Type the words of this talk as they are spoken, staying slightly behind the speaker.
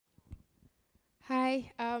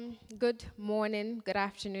Hi, good morning, good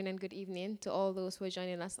afternoon, and good evening to all those who are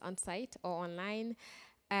joining us on site or online.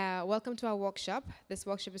 Welcome to our workshop. This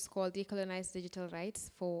workshop is called Decolonise Digital Rights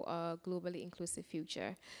for a Globally Inclusive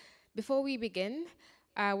Future. Before we begin,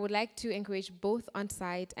 I would like to encourage both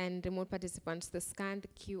on-site and remote participants to scan the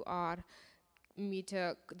QR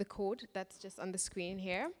meter, the code that's just on the screen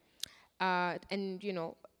here.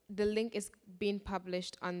 The link is being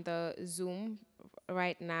published on the Zoom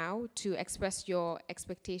right now to express your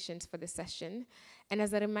expectations for the session. And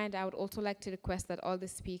as a reminder, I would also like to request that all the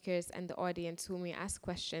speakers and the audience who may ask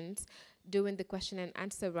questions during the question and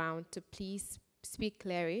answer round to please speak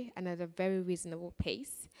clearly and at a very reasonable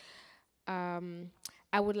pace. Um,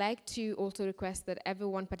 I would like to also request that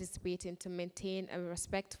everyone participating to maintain a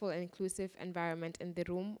respectful and inclusive environment in the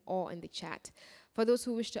room or in the chat. For those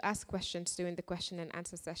who wish to ask questions during the question and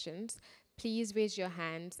answer sessions, please raise your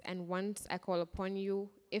hands, and once I call upon you,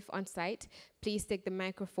 if on site, please take the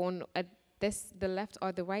microphone at the left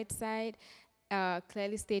or the right side,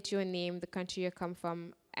 clearly state your name, the country you come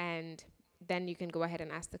from, and then you can go ahead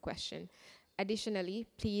and ask the question. Additionally,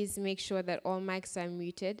 please make sure that all mics are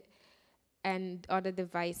muted and other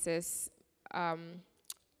devices and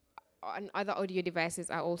other audio devices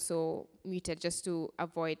are also muted just to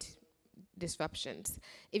avoid disruptions.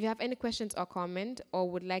 If you have any questions or comment or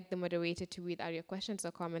would like the moderator to read out your questions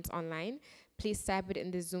or comments online, please type it in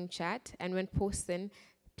the Zoom chat, and when posting,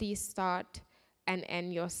 please start and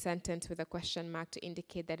end your sentence with a question mark to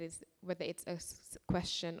indicate that is whether it's a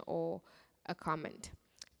question or a comment.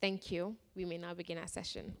 Thank you. We may now begin our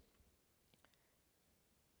session.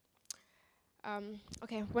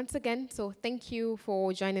 Okay, once again, so thank you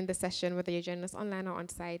for joining the session, whether you're joining us online or on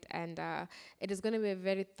site. And it is going to be a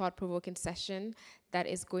very thought-provoking session that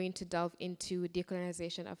is going to delve into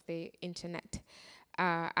decolonization of the internet.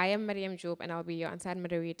 I am Mariam Job, and I'll be your on-site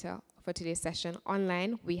moderator for today's session.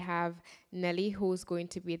 Online, we have Nelly, who's going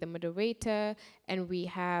to be the moderator, and we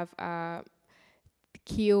have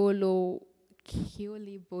Kioli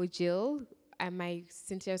Bojil, and my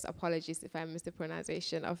sincerest apologies if I missed the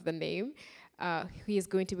pronunciation of the name. He is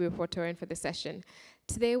going to be reporting for the session.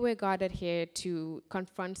 Today we're gathered here to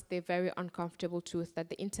confront the very uncomfortable truth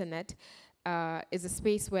that the internet is a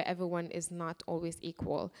space where everyone is not always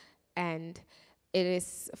equal, and it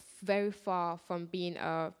is very far from being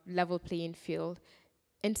a level playing field.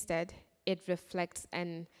 Instead, it reflects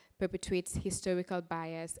and perpetuates historical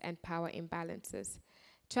bias and power imbalances.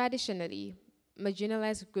 Traditionally,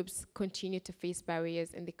 marginalized groups continue to face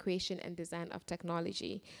barriers in the creation and design of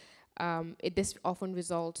technology. This often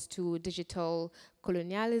results to digital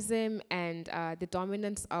colonialism and the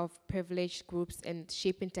dominance of privileged groups in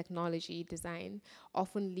shaping technology design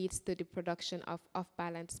often leads to the production of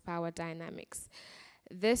off-balance power dynamics.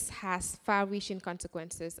 This has far-reaching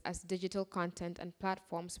consequences as digital content and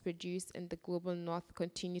platforms produced in the global north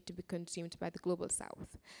continue to be consumed by the global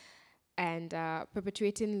south, and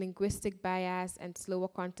perpetuating linguistic bias and slower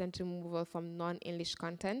content removal from non-English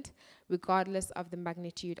content, regardless of the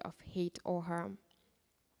magnitude of hate or harm.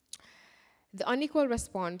 The unequal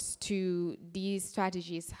response to these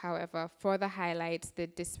strategies, however, further highlights the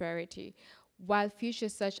disparity. While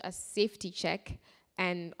features such as safety check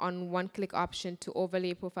and on one-click option to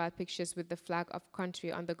overlay profile pictures with the flag of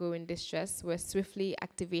country undergoing distress were swiftly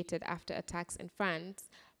activated after attacks in France,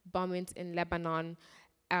 bombings in Lebanon,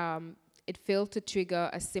 it failed to trigger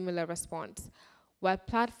a similar response. While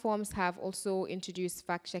platforms have also introduced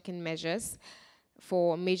fact-checking measures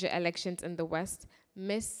for major elections in the West,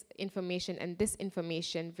 misinformation and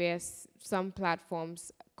disinformation via some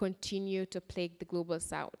platforms continue to plague the global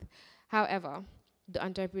South. However, the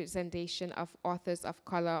underrepresentation of authors of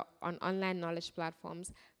color on online knowledge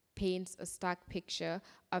platforms paints a stark picture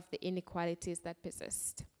of the inequalities that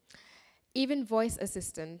persist. Even voice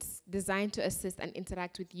assistants designed to assist and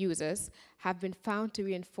interact with users have been found to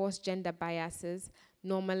reinforce gender biases,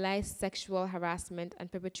 normalize sexual harassment, and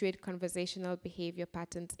perpetuate conversational behavior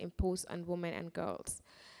patterns imposed on women and girls.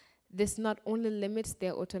 This not only limits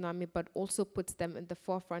their autonomy, but also puts them in the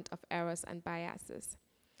forefront of errors and biases.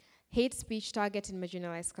 Hate speech targeting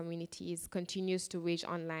marginalized communities continues to rage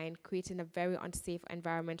online, creating a very unsafe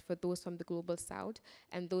environment for those from the global south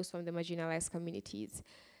and those from the marginalized communities.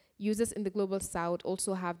 Users in the global south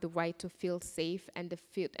also have the right to feel safe and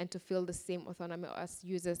to feel the same autonomy as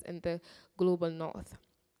users in the global north.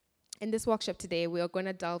 In this workshop today, we are going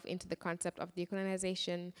to delve into the concept of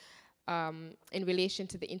decolonization in relation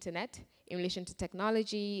to the internet, in relation to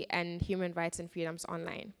technology, and human rights and freedoms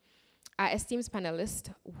online. Our esteemed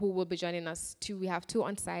panelists who will be joining us, we have two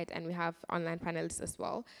on site and we have online panelists as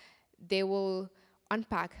well. They will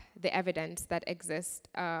unpack the evidence that exists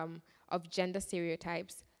of gender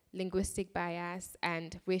stereotypes, linguistic bias,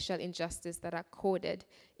 and racial injustice that are coded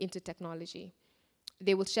into technology.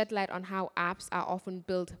 They will shed light on how apps are often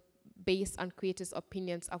built based on creators'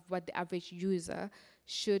 opinions of what the average user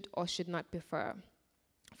should or should not prefer.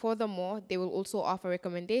 Furthermore, they will also offer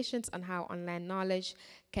recommendations on how online knowledge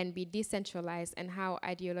can be decentralized and how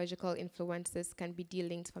ideological influences can be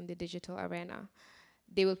delinked from the digital arena.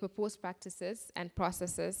 They will propose practices and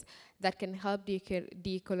processes that can help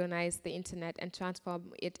decolonize the internet and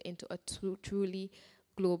transform it into a truly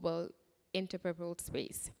global interoperable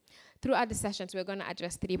space. Throughout the sessions, we're going to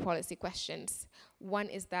address 3 policy questions. One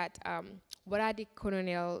is that what are the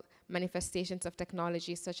colonial manifestations of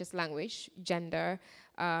technology such as language, gender,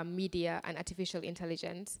 media, and artificial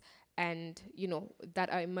intelligence, and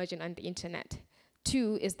that are emerging on the internet?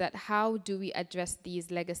 2 is that how do we address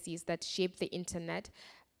these legacies that shape the internet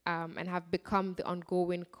and have become the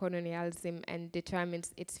ongoing colonialism and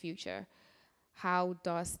determines its future? How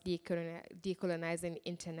does decolonizing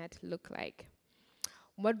internet look like?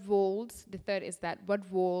 The third is that what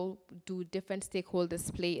role do different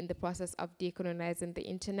stakeholders play in the process of decolonizing the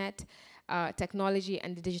internet, technology,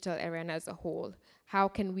 and the digital arena as a whole? How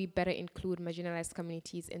can we better include marginalized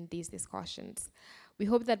communities in these discussions? We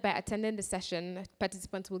hope that by attending the session,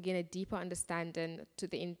 participants will gain a deeper understanding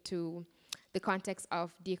into the context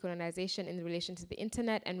of decolonization in relation to the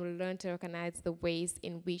internet, and will learn to recognize the ways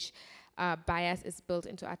in which bias is built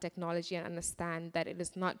into our technology and understand that it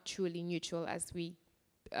is not truly neutral as we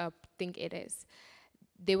think it is.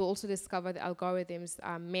 They will also discover the algorithms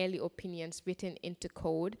are merely opinions written into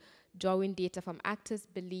code, drawing data from actors,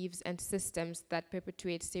 beliefs, and systems that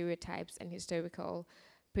perpetuate stereotypes and historical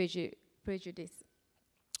prejudice.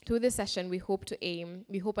 Through this session, we hope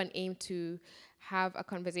and aim to have a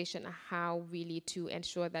conversation on how really to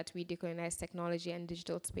ensure that we decolonize technology and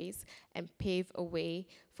digital space and pave a way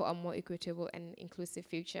for a more equitable and inclusive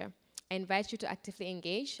future. I invite you to actively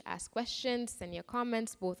engage, ask questions, send your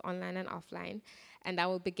comments, both online and offline. And I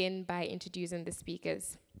will begin by introducing the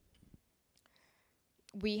speakers.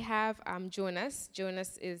 We have Jonas.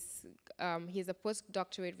 Jonas is, he's a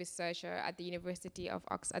postdoctorate researcher at the University of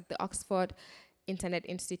at the Oxford Internet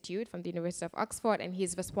Institute from the University of Oxford, and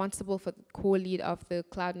he's responsible for the co-lead of the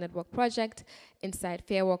Cloud Network project inside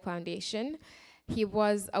Fair Work Foundation. He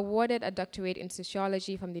was awarded a doctorate in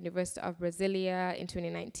sociology from the University of Brasilia in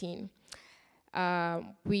 2019.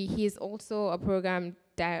 He is also a program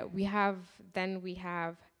that we have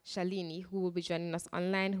Shalini, who will be joining us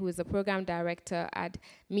online, who is a program director at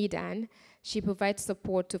Medan. She provides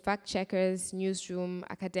support to fact checkers, newsroom,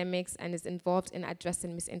 academics, and is involved in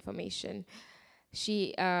addressing misinformation.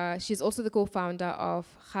 She's also the co-founder of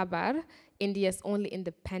Khabar, India's only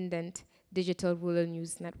independent digital rural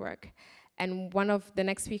news network. And one of the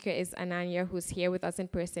next speaker is Ananya, who's here with us in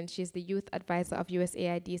person. She's the youth advisor of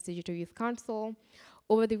USAID's Digital Youth Council.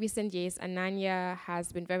 Over the recent years, Ananya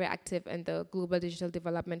has been very active in the Global Digital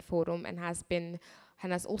Development Forum and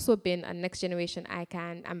has also been a Next Generation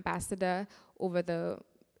ICANN ambassador over the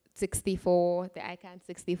 64, the ICANN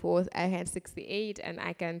 64, ICANN 68, and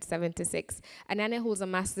ICANN 76. Ananya holds a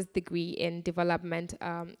master's degree in development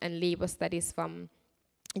and labor studies from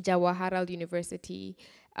Jawaharlal University,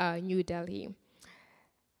 New Delhi.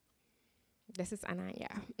 This is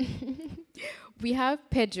Ananya. We have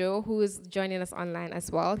Pedro, who is joining us online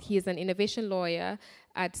as well. He is an innovation lawyer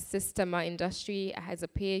at Systema Industry, has a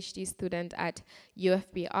PhD student at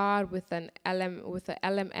UFBR with an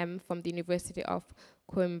LMM from the University of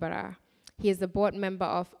Coimbra. He is a board member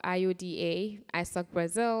of IODA, ISOC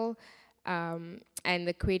Brazil, and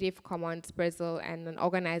the Creative Commons Brazil, and an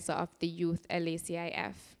organizer of the Youth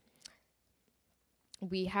LACIF.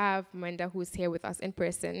 We have Manda, who's here with us in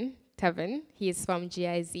person, Tevin. He is from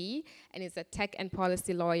GIZ and is a tech and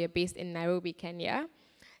policy lawyer based in Nairobi, Kenya.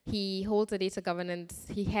 He heads the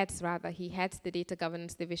data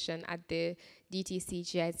governance division at the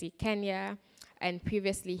DTC GIZ Kenya, and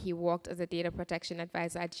previously he worked as a data protection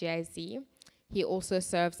advisor at GIZ. He also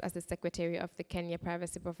serves as the secretary of the Kenya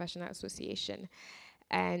Privacy Professional Association.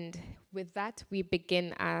 And with that, we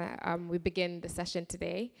begin the session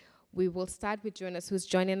today. We will start with Jonas, who's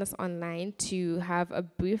joining us online to have a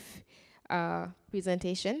brief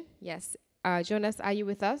presentation. Yes, Jonas, are you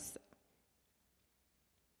with us?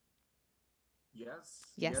 Yes,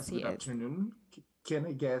 good afternoon. Can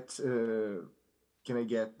I get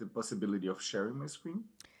the possibility of sharing my screen?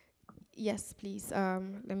 Yes, please.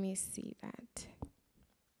 Let me see that.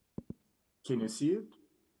 Can you see it?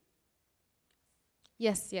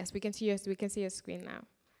 Yes, we can see your screen now.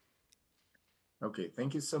 Okay,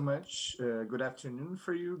 thank you so much. Good afternoon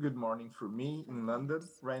for you. Good morning for me in London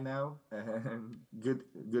right now, and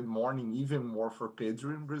good morning even more for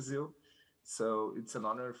Pedro in Brazil. So it's an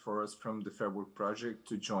honor for us from the Fair Work Project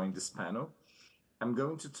to join this panel. I'm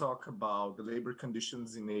going to talk about the labor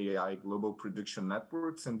conditions in AI global production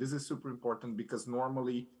networks, and this is super important because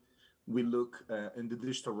normally we look in the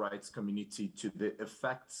digital rights community to the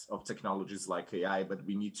effects of technologies like AI, but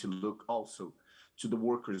we need to look also to the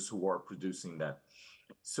workers who are producing that.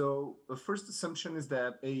 So the first assumption is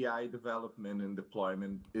that AI development and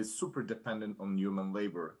deployment is super dependent on human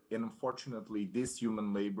labor. And unfortunately, this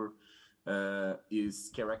human labor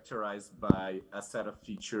is characterized by a set of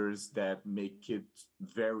features that make it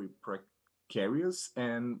very precarious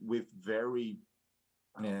and with very,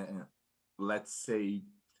 let's say,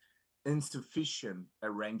 insufficient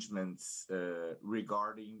arrangements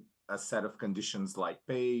regarding a set of conditions like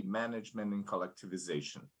pay, management, and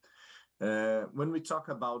collectivization. When we talk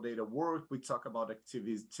about data work, we talk about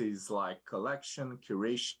activities like collection,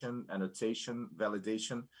 curation, annotation,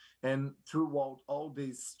 validation, and throughout all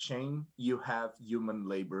this chain, you have human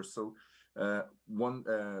labor. So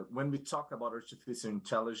when we talk about artificial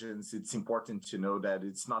intelligence, it's important to know that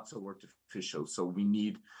it's not so artificial. So we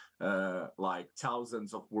need like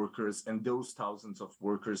thousands of workers, and those thousands of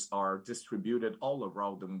workers are distributed all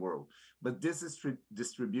around the world. But this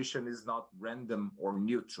distribution is not random or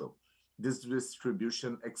neutral. This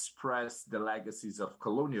distribution express the legacies of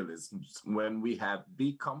colonialism when we have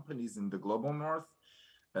big companies in the global north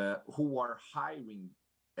who are hiring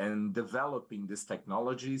and developing these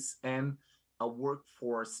technologies, and a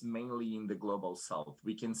workforce mainly in the global south.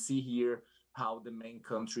 We can see here how the main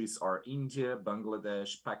countries are India,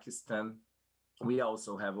 Bangladesh, Pakistan. We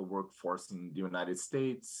also have a workforce in the United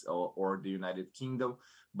States or the United Kingdom,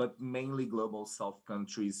 but mainly global south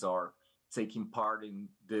countries are taking part in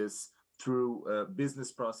this through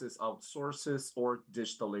business process outsources or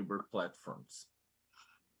digital labor platforms.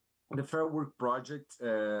 The Fair Work Project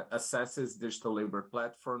assesses digital labor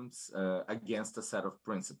platforms against a set of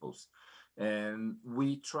principles. And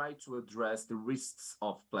we try to address the risks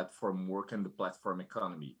of platform work and the platform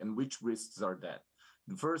economy. And which risks are that?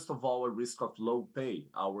 First of all, a risk of low pay.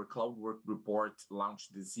 Our Cloud Work report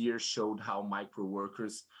launched this year showed how micro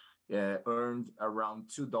workers earned around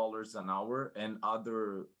 $2 an hour, and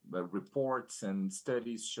other reports and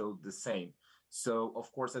studies showed the same. So, of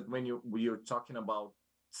course, that when we are talking about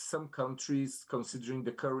some countries considering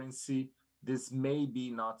the currency, this may be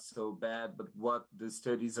not so bad, but what the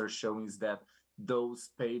studies are showing is that those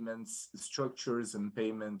payments structures and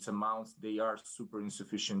payment amounts, they are super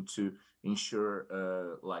insufficient to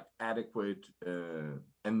ensure like adequate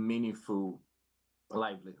and meaningful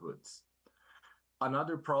livelihoods.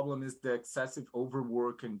 Another problem is the excessive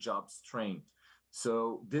overwork and job strain.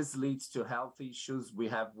 So this leads to health issues. We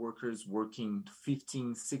have workers working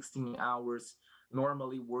 15, 16 hours.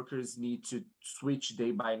 Normally, workers need to switch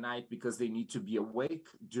day by night because they need to be awake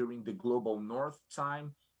during the global north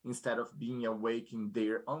time instead of being awake in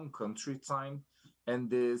their own country time. And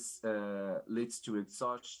this leads to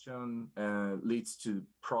exhaustion, leads to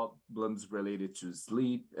problems related to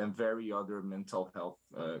sleep and very other mental health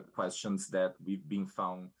questions that we've been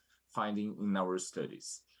finding in our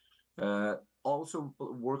studies. Also,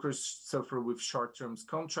 workers suffer with short-term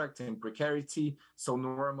contract and precarity. So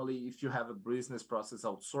normally, if you have a business process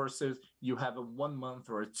outsources, you have a 1 month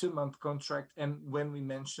or a 2 month contract. And when we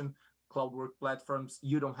mention cloud work platforms,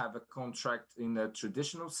 you don't have a contract in a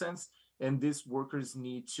traditional sense. And these workers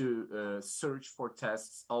need to search for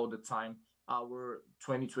tasks all the time. Our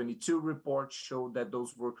 2022 report showed that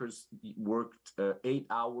those workers worked 8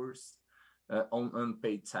 hours on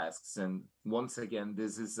unpaid tasks. And once again,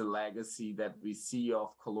 this is a legacy that we see of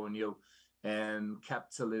colonial and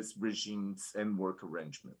capitalist regimes and work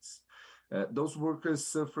arrangements. Those workers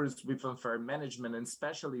suffer with unfair management and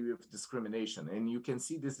especially with discrimination. And you can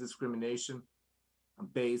see this discrimination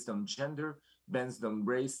based on gender, based on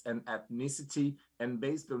race and ethnicity, and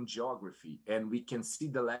based on geography. And we can see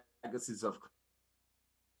the legacies of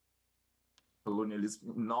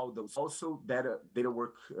colonialism in all those. Also, data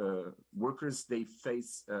workers, they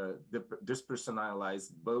face this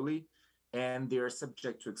personalized bully, and they are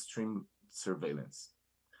subject to extreme surveillance.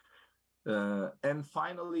 And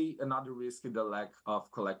finally, another risk is the lack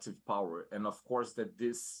of collective power. And of course, that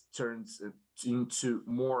this turns into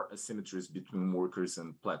more asymmetries between workers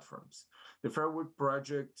and platforms. The Fair Work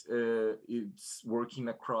Project is working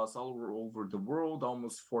across all over the world,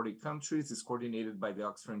 almost 40 countries. It's coordinated by the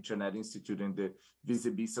Oxford Internet Institute and the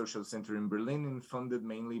VZB Social Center in Berlin, and funded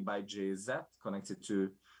mainly by GIZ, connected to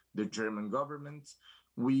the German government.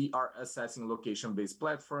 We are assessing location-based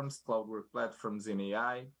platforms, cloud work platforms in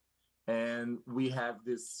AI, and we have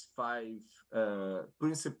these five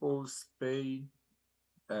principles,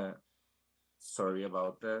 sorry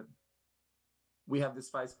about that. We have these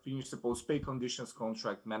five principles: pay, conditions,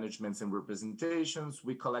 contract, managements, and representations.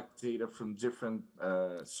 We collect data from different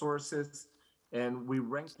sources, and we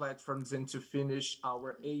rank platforms. And to finish,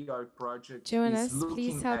 our AI project is Jonas, please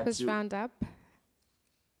looking help at us round up.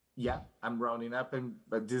 Yeah, I'm rounding up,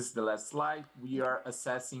 but this is the last slide. We are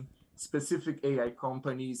assessing specific AI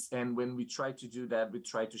companies, and when we try to do that, we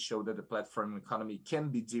try to show that the platform economy can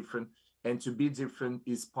be different, and to be different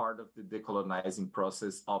is part of the decolonizing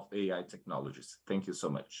process of AI technologies. Thank you so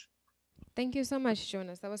much. Thank you so much,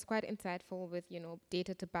 Jonas. That was quite insightful with,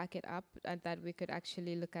 data to back it up, and that we could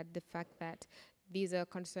actually look at the fact that these are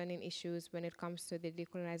concerning issues when it comes to the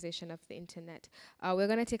decolonization of the internet. We're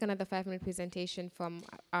going to take another 5-minute presentation from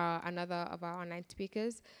another of our online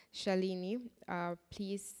speakers, Shalini.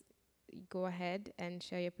 Please go ahead and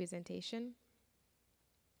share your presentation.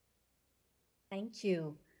 Thank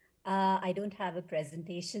you. I don't have a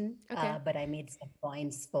presentation, Okay. but I made some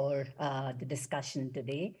points for the discussion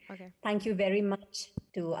today. Okay. Thank you very much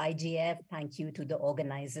to IGF. Thank you to the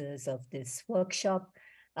organizers of this workshop.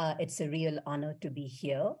 It's a real honor to be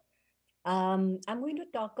here. I'm going to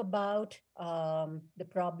talk about the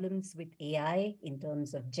problems with AI in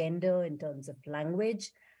terms of gender, in terms of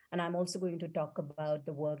language. And I'm also going to talk about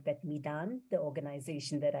the work that Midan, the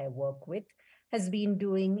organization that I work with, has been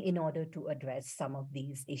doing in order to address some of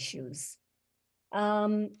these issues.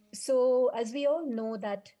 So as we all know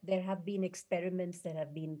that there have been experiments that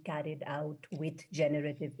have been carried out with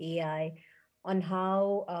generative AI on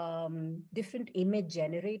how different image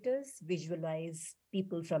generators visualize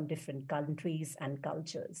people from different countries and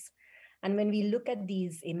cultures. And when we look at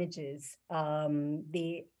these images,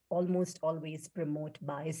 they almost always promote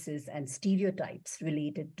biases and stereotypes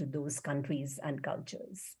related to those countries and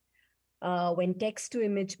cultures. When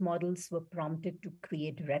text-to-image models were prompted to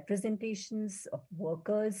create representations of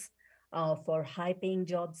workers for high-paying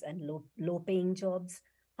jobs and low-paying jobs,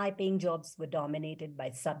 high-paying jobs were dominated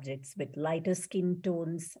by subjects with lighter skin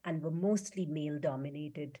tones and were mostly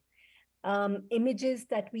male-dominated. Images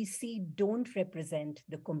that we see don't represent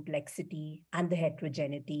the complexity and the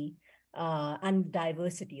heterogeneity and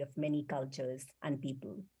diversity of many cultures and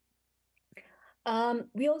people.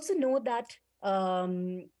 We also know that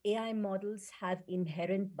AI models have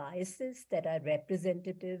inherent biases that are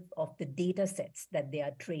representative of the data sets that they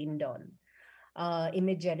are trained on.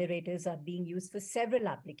 Image generators are being used for several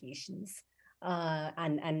applications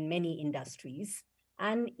and many industries,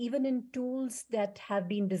 and even in tools that have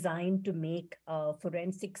been designed to make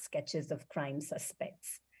forensic sketches of crime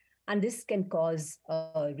suspects. And this can cause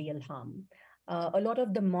real harm. A lot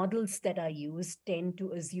of the models that are used tend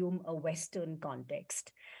to assume a Western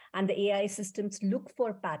context, and the AI systems look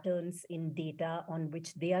for patterns in data on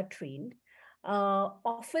which they are trained,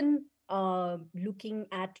 often looking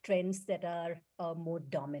at trends that are more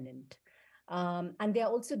dominant. And they're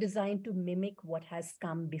also designed to mimic what has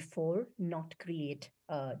come before, not create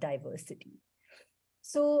diversity.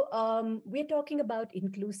 So we're talking about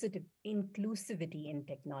inclusivity in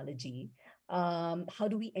technology. How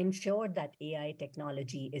do we ensure that AI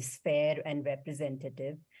technology is fair and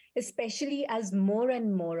representative, especially as more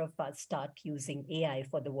and more of us start using AI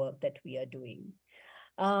for the work that we are doing?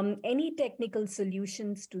 Any technical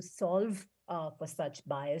solutions to solve for such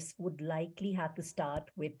bias would likely have to start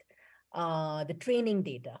with the training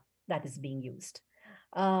data that is being used.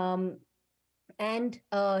 And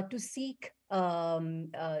to seek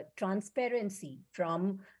transparency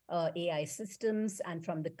from AI systems and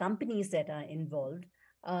from the companies that are involved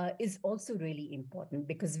is also really important,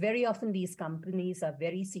 because very often these companies are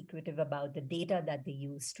very secretive about the data that they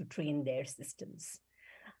use to train their systems.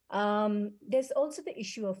 There's also the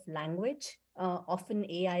issue of language.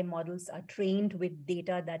 Often AI models are trained with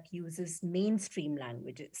data that uses mainstream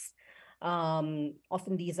languages.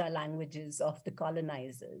 Often these are languages of the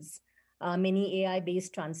colonizers. Many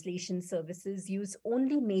AI-based translation services use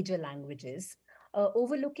only major languages,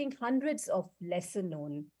 overlooking hundreds of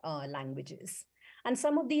lesser-known languages. And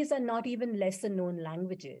some of these are not even lesser-known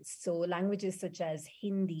languages. So languages such as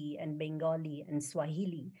Hindi and Bengali and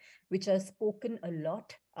Swahili, which are spoken a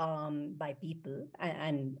lot by people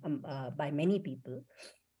and by many people,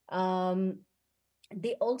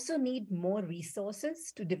 they also need more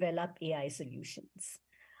resources to develop AI solutions.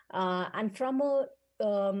 And from a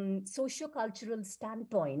sociocultural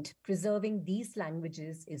standpoint, preserving these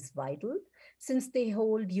languages is vital since they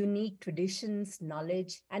hold unique traditions,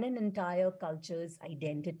 knowledge, and an entire culture's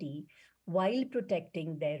identity while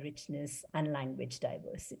protecting their richness and language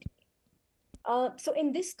diversity. So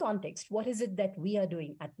in this context, what is it that we are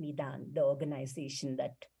doing at Midan, the organization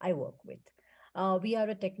that I work with? We are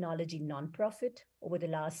a technology nonprofit. Over the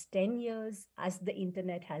last 10 years, as the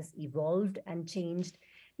internet has evolved and changed,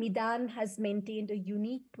 Midan has maintained a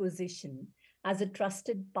unique position as a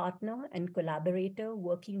trusted partner and collaborator,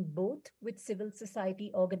 working both with civil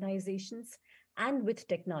society organizations and with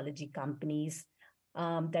technology companies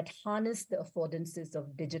that harness the affordances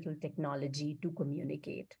of digital technology to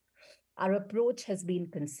communicate. Our approach has been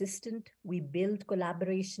consistent. We build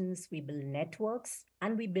collaborations, we build networks,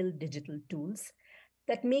 and we build digital tools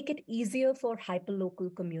that make it easier for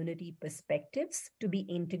hyperlocal community perspectives to be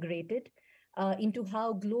integrated into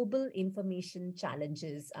how global information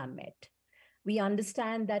challenges are met. We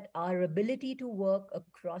understand that our ability to work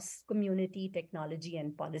across community, technology,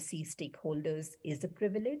 and policy stakeholders is a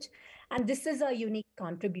privilege. And this is our unique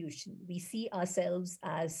contribution. We see ourselves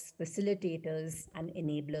as facilitators and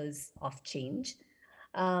enablers of change.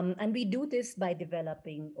 And we do this by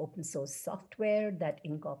developing open source software that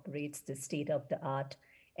incorporates the state of the art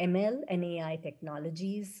ML and AI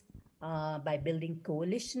technologies, by building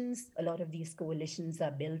coalitions. A lot of these coalitions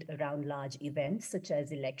are built around large events such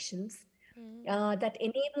as elections that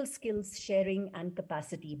enable skills sharing and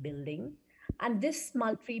capacity building. And this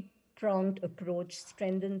multi-pronged approach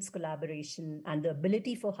strengthens collaboration and the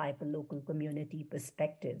ability for hyperlocal community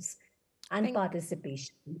perspectives and Thank,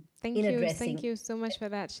 participation thank in you, addressing. thank you so much for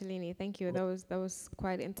that, Shalini. Thank you. That was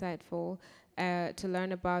quite insightful to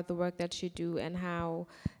learn about the work that you do and how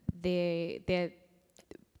they're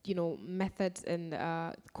methods and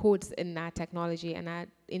codes in our technology and our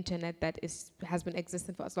internet that has been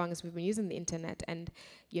existing for as long as we've been using the internet. And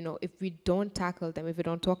if we don't tackle them, if we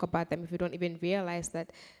don't talk about them, if we don't even realize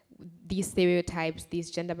that these stereotypes, these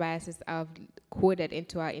gender biases are coded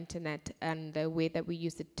into our internet and the way that we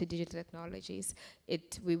use it to digital technologies,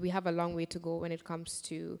 we have a long way to go when it comes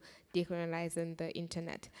to decolonizing the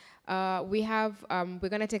internet. We're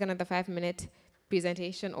going to take another 5-minute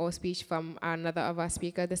presentation or speech from another of our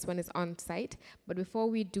speakers. This one is on site. But before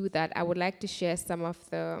we do that, I would like to share some of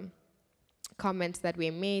the comments that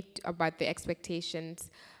we made about the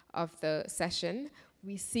expectations of the session.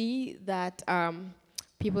 We see that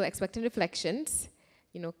people expecting reflections,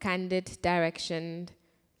 candid direction,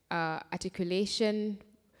 articulation,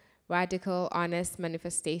 radical, honest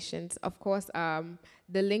manifestations. Of course,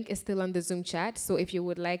 the link is still on the Zoom chat, so if you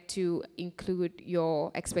would like to include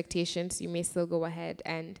your expectations, you may still go ahead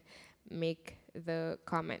and make the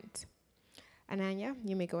comment. Ananya,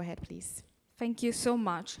 you may go ahead, please. Thank you so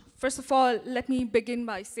much. First of all, let me begin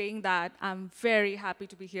by saying that I'm very happy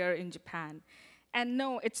to be here in Japan. And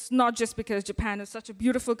no, it's not just because Japan is such a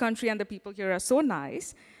beautiful country and the people here are so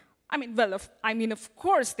nice. Of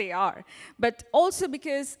course they are, but also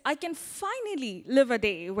because I can finally live a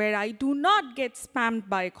day where I do not get spammed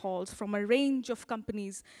by calls from a range of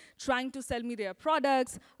companies trying to sell me their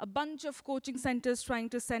products, a bunch of coaching centers trying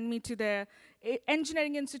to send me to their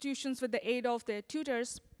engineering institutions with the aid of their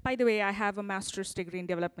tutors. By the way, I have a master's degree in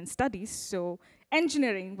development studies, so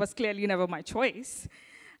engineering was clearly never my choice.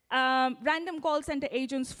 Random call center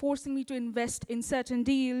agents forcing me to invest in certain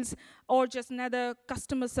deals, or just another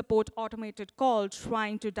customer support automated call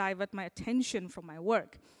trying to divert my attention from my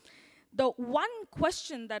work. The one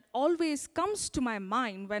question that always comes to my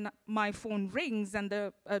mind when my phone rings and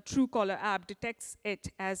the Truecaller app detects it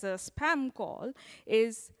as a spam call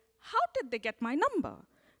is, how did they get my number?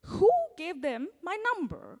 Who gave them my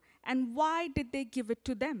number? And why did they give it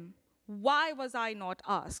to them? Why was I not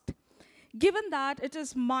asked? Given that it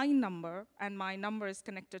is my number, and my number is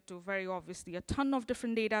connected to, very obviously, a ton of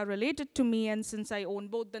different data related to me, and since I own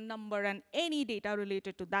both the number and any data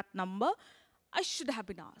related to that number, I should have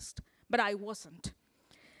been asked, but I wasn't.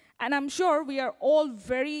 And I'm sure we are all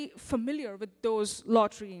very familiar with those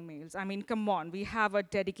lottery emails. I mean, come on, we have a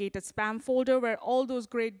dedicated spam folder where all those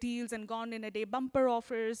great deals and gone in a day bumper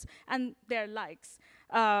offers and their likes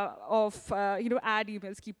of ad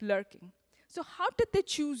emails keep lurking. So how did they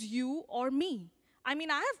choose you or me? I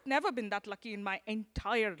mean, I have never been that lucky in my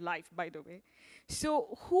entire life, by the way.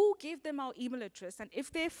 So who gave them our email address? And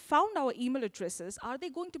if they found our email addresses, are they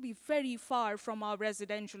going to be very far from our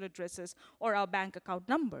residential addresses or our bank account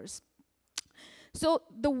numbers? So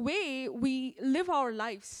the way we live our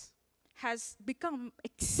lives has become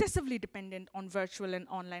excessively dependent on virtual and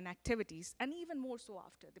online activities, and even more so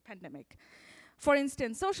after the pandemic. For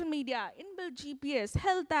instance, social media, inbuilt GPS,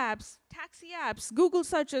 health apps, taxi apps, Google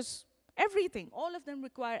searches, everything, all of them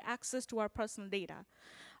require access to our personal data.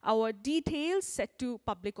 Our details set to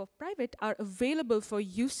public or private are available for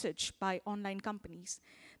usage by online companies.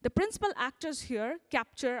 The principal actors here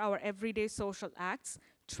capture our everyday social acts,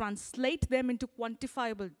 translate them into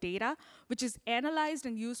quantifiable data, which is analyzed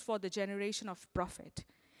and used for the generation of profit.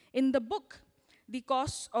 In the book, The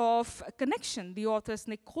Cost of Connection, the authors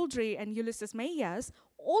Nick Coldray and Ulysses Meyers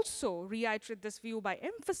also reiterate this view by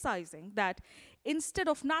emphasizing that instead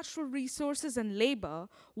of natural resources and labor,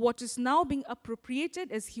 what is now being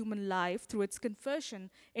appropriated is human life through its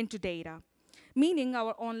conversion into data. Meaning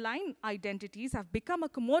our online identities have become a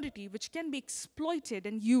commodity which can be exploited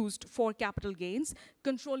and used for capital gains,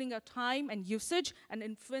 controlling our time and usage and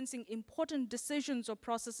influencing important decisions or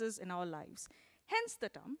processes in our lives. Hence the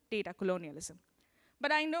term data colonialism.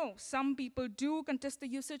 But I know some people do contest the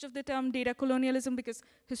usage of the term data colonialism because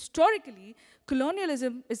historically,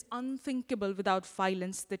 colonialism is unthinkable without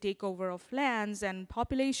violence, the takeover of lands and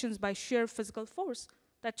populations by sheer physical force.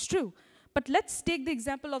 That's true. But let's take the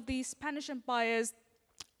example of the Spanish Empire's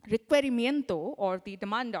requerimiento, or the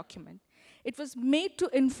demand document. It was made to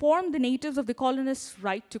inform the natives of the colonists'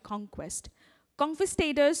 right to conquest.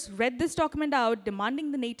 Conquistadors read this document out,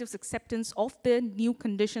 demanding the natives' acceptance of the new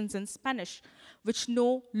conditions in Spanish, which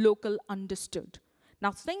no local understood.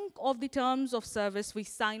 Now think of the terms of service we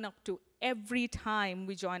sign up to every time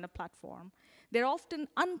we join a platform. They're often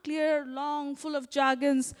unclear, long, full of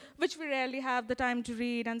jargons, which we rarely have the time to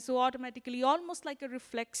read, and so automatically, almost like a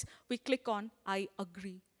reflex, we click on, I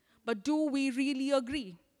agree. But do we really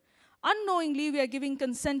agree? Unknowingly, we are giving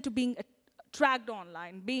consent to being tracked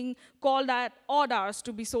online, being called at odd hours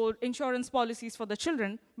to be sold insurance policies for the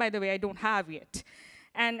children, by the way, I don't have yet.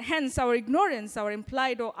 And hence, our ignorance, our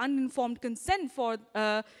implied or uninformed consent for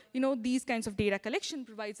these kinds of data collection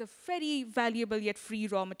provides a very valuable yet free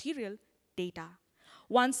raw material, data.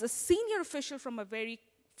 Once a senior official from a very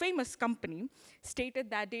famous company stated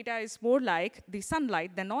that data is more like the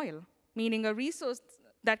sunlight than oil, meaning a resource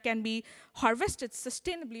that can be harvested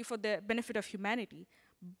sustainably for the benefit of humanity.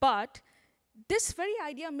 But this very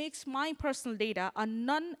idea makes my personal data a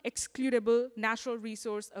non-excludable natural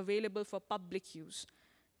resource available for public use.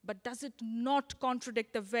 But does it not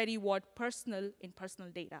contradict the very word personal in personal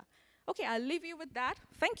data? Okay, I'll leave you with that.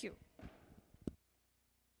 Thank you.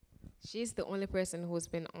 She's the only person who's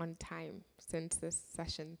been on time since this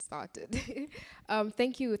session started.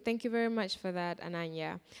 Thank you very much for that,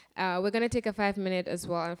 Ananya. We're gonna take a 5-minute as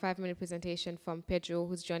well, a 5-minute presentation from Pedro,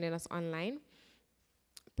 who's joining us online.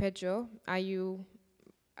 Pedro, are you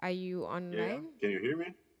online? Yeah, can you hear me?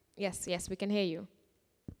 Yes, we can hear you.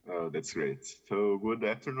 Oh, that's great. So good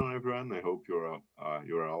afternoon, everyone. I hope you're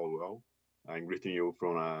all well. I'm greeting you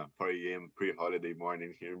from a 4 a.m. pre-holiday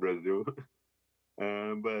morning here in Brazil.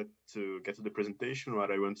 But to get to the presentation,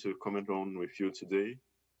 what I want to comment on with you today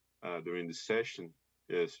during this session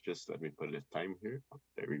is just, let me put the time here. Oh,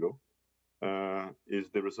 there we go. Is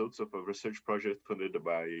the results of a research project funded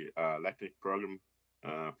by a LACNIC program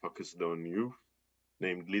focused on youth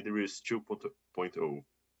named Leaders 2.0.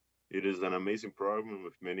 It is an amazing program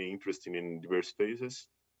with many interesting and diverse phases,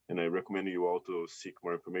 and I recommend you all to seek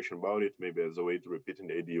more information about it, maybe as a way to repeat in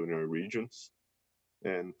the ADU in your regions.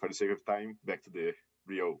 And for the sake of time, back to the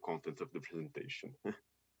real content of the presentation.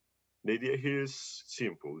 The idea here is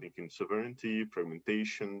simple, linking sovereignty,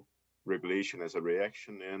 fragmentation, regulation as a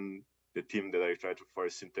reaction, and the theme that I try to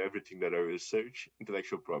force into everything that I research,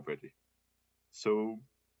 intellectual property. So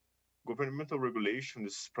governmental regulation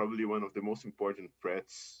is probably one of the most important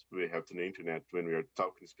threats we have to the internet when we are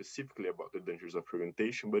talking specifically about the dangers of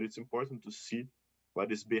fragmentation, but it's important to see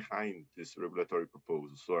what is behind these regulatory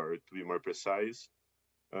proposals, or to be more precise,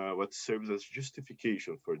 what serves as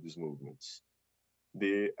justification for these movements.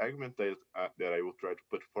 The argument that I will try to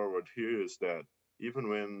put forward here is that even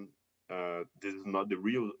when this is not the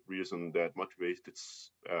real reason that motivates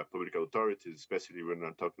its public authorities, especially when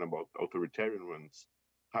we're talking about authoritarian ones,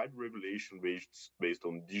 hard regulation based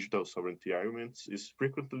on digital sovereignty arguments is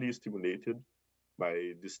frequently stimulated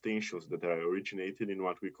by distinctions that are originated in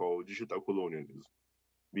what we call digital colonialism,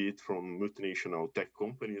 be it from multinational tech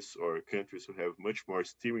companies or countries who have much more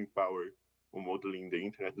steering power on modeling the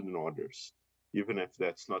internet than others, even if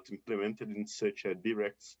that's not implemented in such a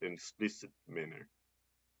direct and explicit manner.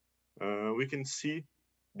 We can see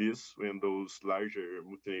this when those larger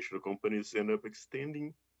multinational companies end up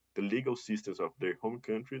extending the legal systems of their home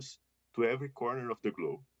countries to every corner of the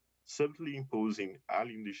globe, subtly imposing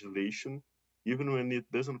alien legislation, even when it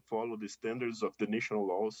doesn't follow the standards of the national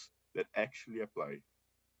laws that actually apply.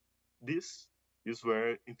 This is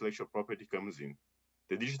where intellectual property comes in.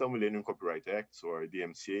 The Digital Millennium Copyright Act, or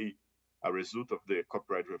DMCA, a result of the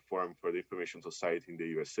copyright reform for the information society in the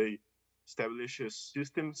USA, establishes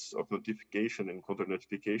systems of notification and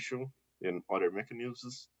counter-notification and other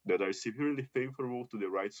mechanisms that are severely favorable to the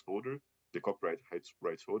rights holder, the copyright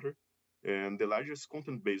rights holder. And the largest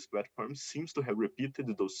content-based platforms seems to have repeated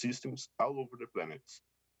those systems all over the planet.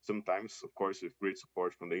 Sometimes, of course, with great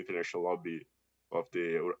support from the international lobby of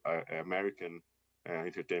the American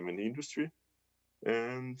entertainment industry.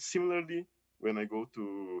 And similarly, when I go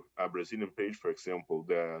to a Brazilian page, for example,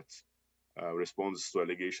 that responds to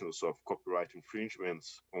allegations of copyright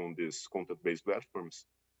infringements on these content-based platforms,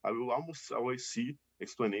 I will almost always see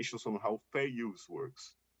explanations on how fair use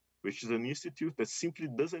works, which is an institute that simply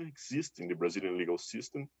doesn't exist in the Brazilian legal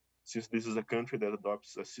system, since this is a country that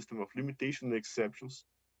adopts a system of limitation and exceptions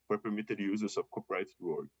for permitted uses of copyright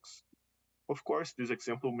works. Of course, this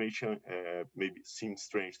example may maybe seem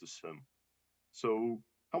strange to some. So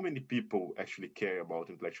how many people actually care about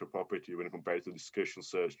intellectual property when compared to discussions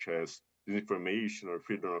such as disinformation or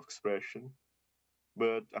freedom of expression?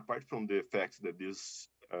 But apart from the fact that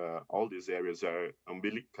all these areas are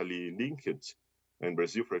umbilically linked, in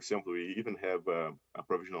Brazil, for example, we even have a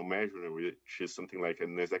provisional measure, which is something like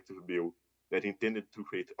an executive bill that intended to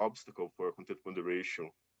create obstacle for content moderation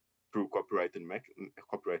through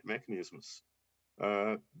copyright mechanisms.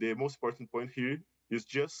 The most important point here is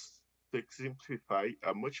just to exemplify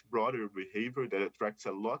a much broader behavior that attracts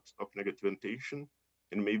a lot of negative attention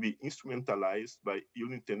and may be instrumentalized by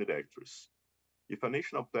ill-intended actors. If a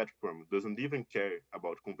national platform doesn't even care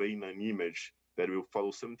about conveying an image that will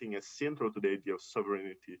follow something as central to the idea of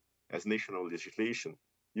sovereignty as national legislation,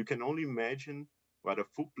 you can only imagine what a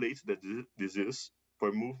full plate that this is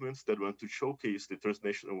for movements that want to showcase the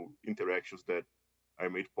transnational interactions that are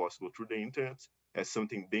made possible through the internet as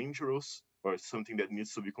something dangerous or something that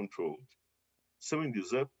needs to be controlled. Summing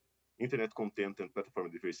this up, internet content and platform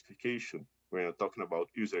diversification, when you're talking about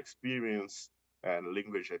user experience and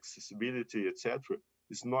language accessibility, etc.,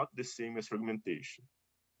 is not the same as fragmentation.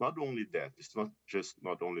 Not only that, it's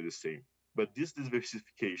not only the same, but this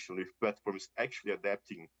diversification with platforms actually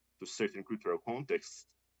adapting to certain cultural contexts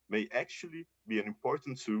may actually be an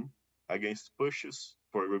important tool against pushes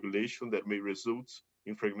for regulation that may result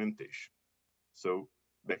in fragmentation. So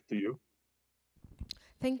back to you.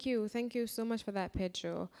 Thank you. Thank you so much for that,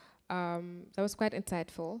 Pedro. That was quite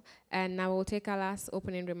insightful. And now we'll take our last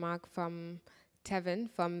opening remark from Tevin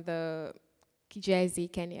from the GIZ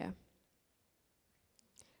Kenya.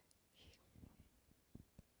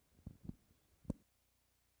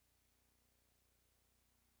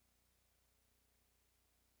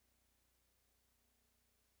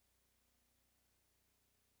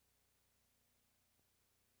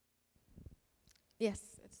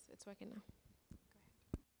 Yes, it's working now.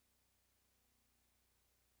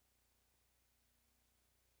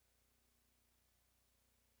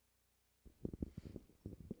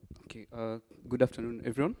 Okay, good afternoon,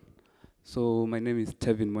 everyone. So my name is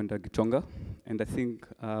Tevin Mwenda Gitonga, and I think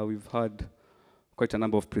we've had quite a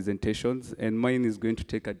number of presentations, and mine is going to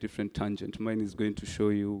take a different tangent. Mine is going to show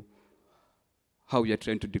you how we are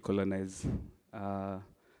trying to decolonize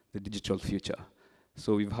the digital future.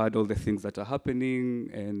 So we've heard all the things that are happening,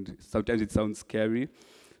 and sometimes it sounds scary.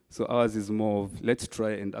 So ours is more of, let's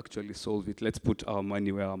try and actually solve it. Let's put our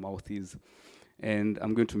money where our mouth is. And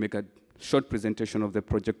I'm going to make a short presentation of the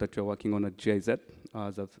project that we're working on at GIZ.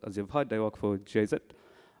 As you've heard, I work for GIZ,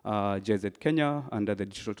 GIZ Kenya, under the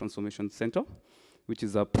Digital Transformation Center, which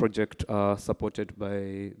is a project supported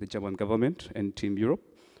by the German government and Team Europe,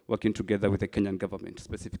 working together with the Kenyan government,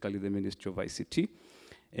 specifically the Ministry of ICT.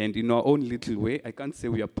 And in our own little way, I can't say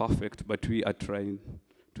we are perfect, but we are trying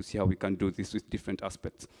to see how we can do this with different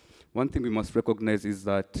aspects. One thing we must recognize is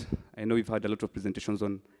that, I know we've had a lot of presentations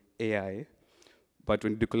on AI, but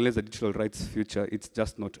when you decolonize the digital rights future, it's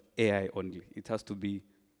just not AI only. It has to be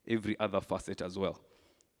every other facet as well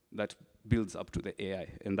that builds up to the AI.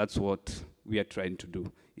 And that's what we are trying to do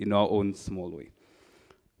in our own small way.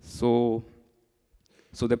 So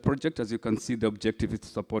the project, as you can see, the objective is to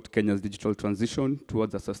support Kenya's digital transition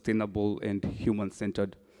towards a sustainable and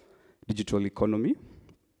human-centered digital economy.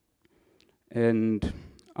 And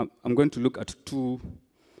I'm going to look at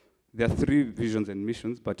there are 3 visions and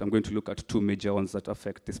missions, but I'm going to look at 2 major ones that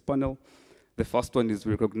affect this panel. The first one is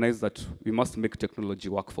we recognize that we must make technology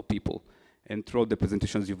work for people. And throughout the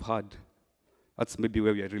presentations you've had, that's maybe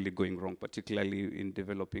where we are really going wrong, particularly in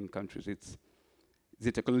developing countries. It's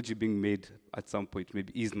the technology being made at some point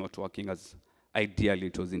maybe is not working as ideally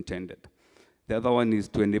it was intended. The other one is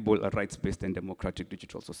to enable a rights-based and democratic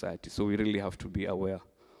digital society. So we really have to be aware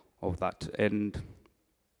of that. And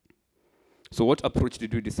so what approach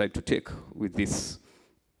did we decide to take with this,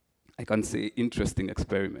 I can say, interesting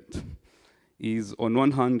experiment? is, on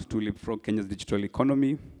one hand, to leapfrog Kenya's digital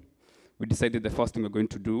economy. We decided the first thing we're going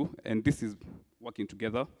to do, and this is working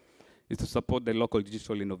together, is to support the local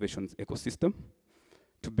digital innovations ecosystem,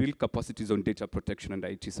 to build capacities on data protection and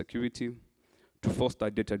IT security, to foster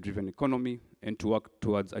a data-driven economy, and to work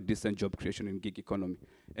towards a decent job creation in gig economy.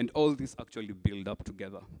 And all this actually build up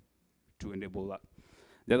together to enable that.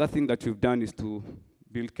 The other thing that we've done is to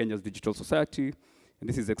build Kenya's digital society, and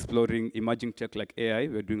this is exploring emerging tech like AI.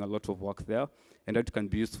 We're doing a lot of work there, and that can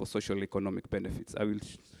be used for social economic benefits. I will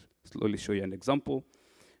slowly show you an example.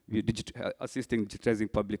 We're assisting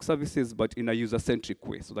digitizing public services, but in a user-centric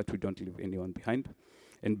way so that we don't leave anyone behind,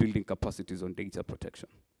 and building capacities on data protection.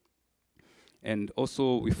 And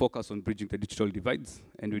also, we focus on bridging the digital divides,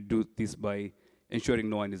 and we do this by ensuring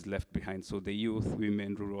no one is left behind. So the youth,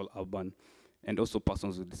 women, rural, urban, and also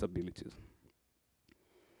persons with disabilities.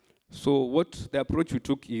 So what the approach we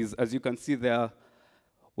took is, as you can see there,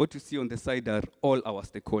 what you see on the side are all our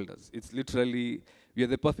stakeholders. It's literally, we are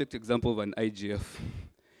the perfect example of an IGF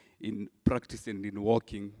in practice and in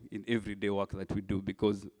working in everyday work that we do,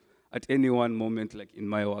 because at any one moment, like in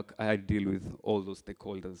my work, I deal with all those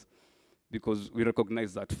stakeholders, because we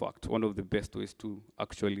recognize that fact. One of the best ways to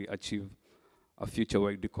actually achieve a future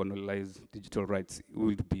where you decolonize digital rights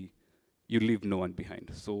would be you leave no one behind.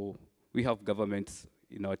 So we have governments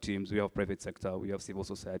in our teams, we have private sector, we have civil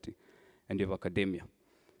society, and we have academia.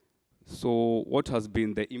 So what has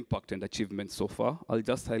been the impact and achievement so far? I'll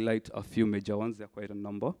just highlight a few major ones. There are quite a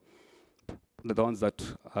number. The ones that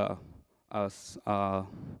are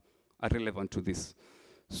relevant to this.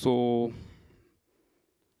 So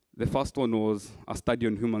the first one was a study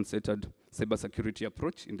on human-centered cybersecurity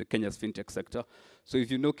approach in the Kenya's fintech sector. So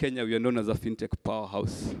if you know Kenya, we are known as a fintech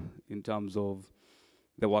powerhouse in terms of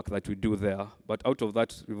the work that we do there. But out of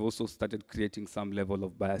that, we've also started creating some level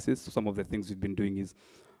of biases. So some of the things we've been doing is,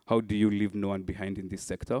 how do you leave no one behind in this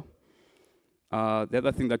sector? The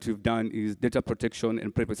other thing that we've done is data protection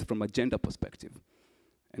and privacy from a gender perspective.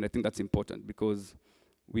 And I think that's important because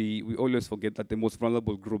we always forget that the most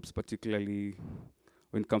vulnerable groups, particularly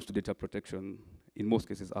when it comes to data protection, in most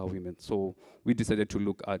cases are women. So we decided to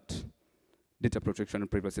look at data protection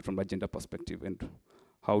and privacy from a gender perspective and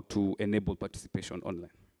how to enable participation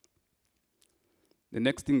online. The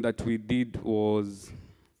next thing that we did was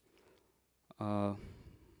I'm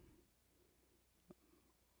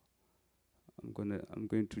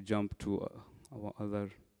going to jump to our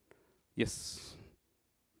other, yes,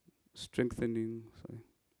 strengthening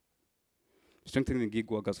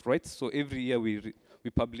gig workers' rights. So every year we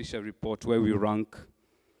publish a report where we rank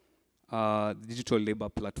digital labor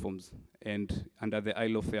platforms and under the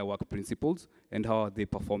ILO Fair Work principles and how are they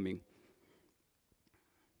performing.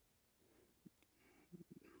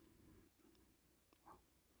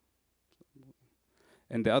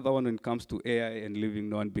 And the other one, when it comes to AI and leaving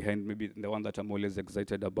no one behind, maybe the one that I'm always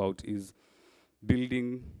excited about is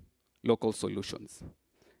building local solutions.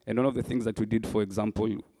 And one of the things that we did, for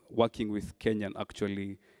example, working with Kenyan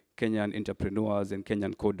entrepreneurs and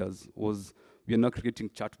Kenyan coders was we are now creating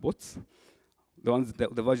chatbots.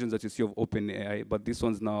 The versions that you see of OpenAI, but these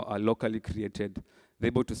ones now are locally created. They're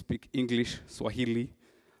able to speak English, Swahili,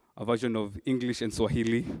 a version of English and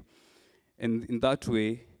Swahili. And in that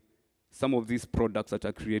way, some of these products that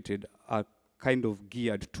are created are kind of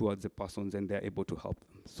geared towards the persons and they're able to help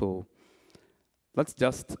them. So that's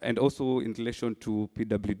just, and also in relation to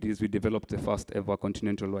PWDs, we developed the first ever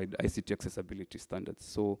continental-wide ICT accessibility standards.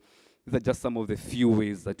 So these are just some of the few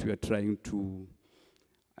ways that we are trying to,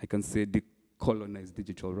 I can say, decolonize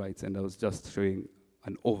digital rights, and I was just showing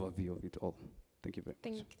an overview of it all. Thank you very much.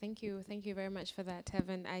 Thank you very much for that,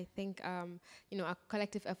 Heaven. I think our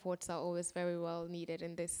collective efforts are always very well needed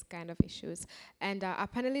in this kind of issues. And our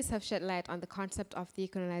panelists have shed light on the concept of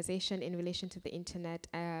decolonization in relation to the internet,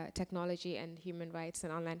 technology, and human rights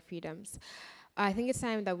and online freedoms. I think it's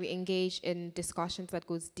time that we engage in discussions that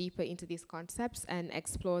goes deeper into these concepts and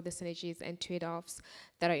explore the synergies and trade-offs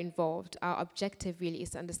that are involved. Our objective really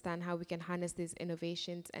is to understand how we can harness these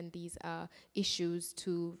innovations and these issues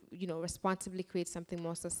to, responsibly create something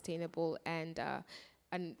more sustainable and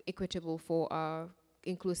equitable for a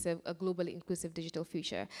globally inclusive digital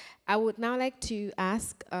future. I would now like to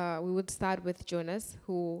ask, we would start with Jonas,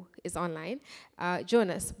 who is online.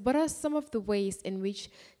 Jonas, what are some of the ways in which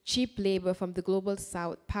cheap labor from the global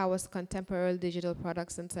south powers contemporary digital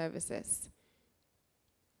products and services?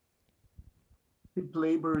 Cheap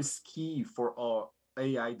labor is key for all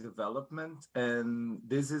AI development, and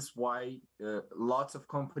this is why lots of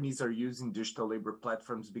companies are using digital labor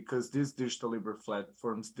platforms, because these digital labor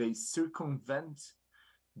platforms, they circumvent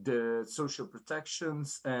the social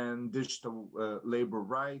protections and digital labor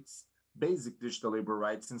rights basic digital labor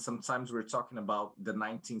rights, and sometimes we're talking about the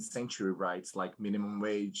 19th century rights like minimum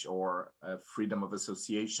wage or freedom of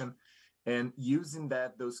association. And using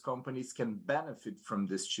that, those companies can benefit from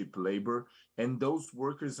this cheap labor. And those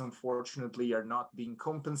workers, unfortunately, are not being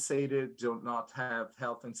compensated, do not have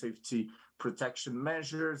health and safety protection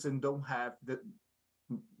measures, and don't have the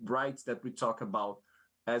rights that we talk about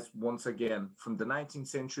as, once again, from the 19th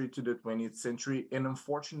century to the 20th century. And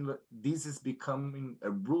unfortunately, this is becoming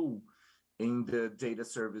a rule in the data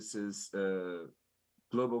services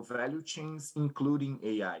global value chains, including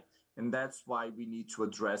AI. And that's why we need to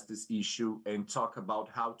address this issue and talk about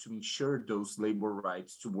how to ensure those labor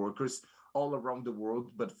rights to workers all around the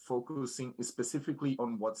world, but focusing specifically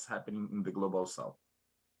on what's happening in the global south.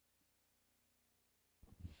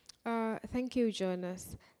 Thank you,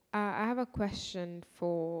 Jonas. I have a question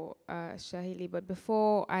for Shahili, but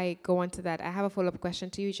before I go on to that, I have a follow-up question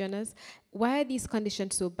to you, Jonas. Why are these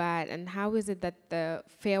conditions so bad, and how is it that the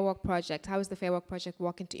Fair Work Project, how is the Fair Work Project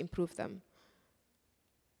working to improve them?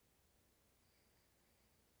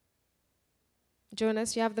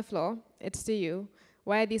 Jonas, you have the floor. It's to you.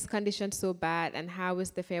 Why are these conditions so bad, and how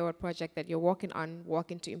is the Fair Work Project that you're working on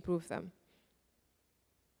working to improve them?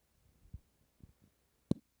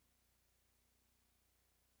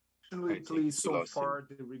 Unfortunately, so far,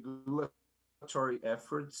 the regulatory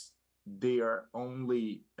efforts, they are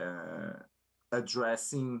only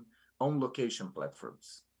addressing on-location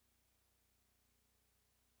platforms.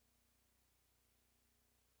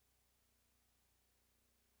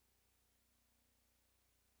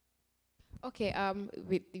 Okay,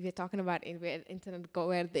 we're talking about where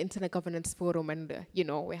the Internet Governance Forum, and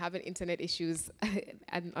we're having internet issues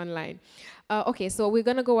and online. Okay, so we're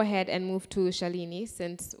gonna go ahead and move to Shalini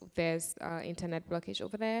since there's internet blockage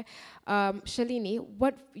over there. Shalini,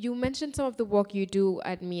 what you mentioned some of the work you do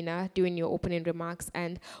at MENA during your opening remarks,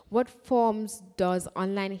 and what forms does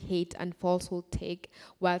online hate and falsehood take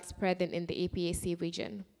while spreading in the APAC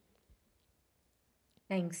region?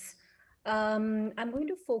 Thanks. I'm going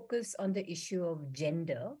to focus on the issue of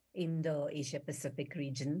gender in the Asia Pacific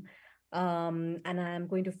region. And I'm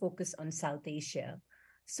going to focus on South Asia.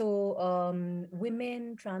 So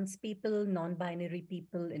women, trans people, non-binary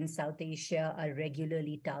people in South Asia are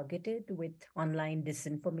regularly targeted with online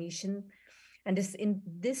disinformation. And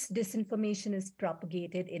this disinformation is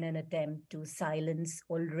propagated in an attempt to silence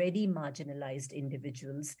already marginalized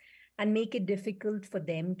individuals and make it difficult for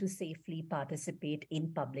them to safely participate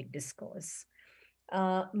in public discourse.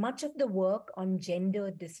 Much of the work on gender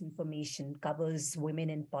disinformation covers women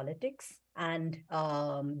in politics and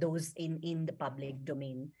those in the public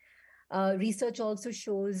domain. Research also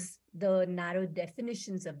shows the narrow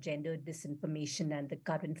definitions of gender disinformation and the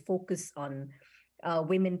current focus on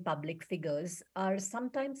women public figures are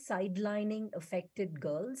sometimes sidelining affected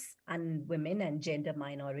girls and women and gender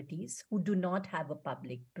minorities who do not have a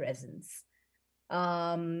public presence.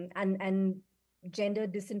 And gender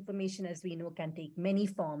disinformation, as we know, can take many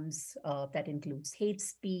forms. That includes hate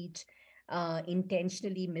speech,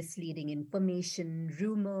 intentionally misleading information,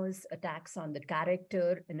 rumors, attacks on the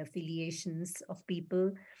character and affiliations of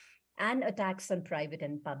people, and attacks on private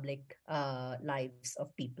and public lives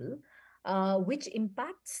of people. Which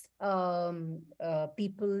impacts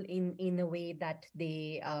people in a way that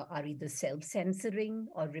they are either self-censoring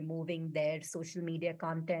or removing their social media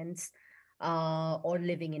contents or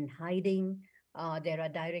living in hiding. There are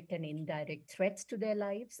direct and indirect threats to their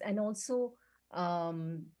lives, and also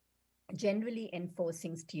generally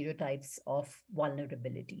enforcing stereotypes of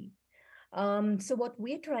vulnerability. So what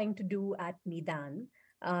we're trying to do at Midan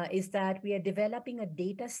is that we are developing a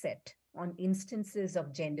data set on instances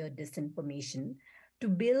of gender disinformation to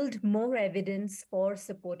build more evidence for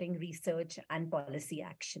supporting research and policy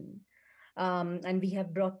action. And we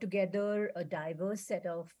have brought together a diverse set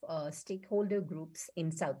of stakeholder groups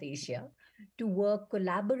in South Asia to work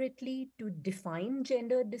collaboratively to define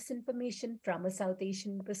gender disinformation from a South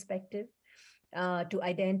Asian perspective, to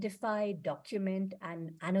identify, document,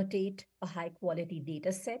 and annotate a high-quality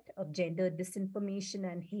data set of gender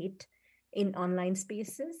disinformation and hate in online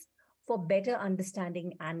spaces for better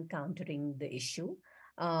understanding and countering the issue.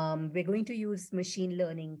 We're going to use machine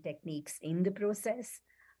learning techniques in the process.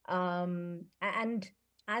 And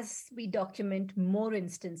as we document more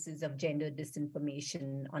instances of gender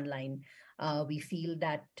disinformation online, we feel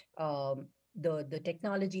that the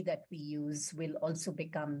technology that we use will also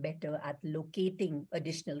become better at locating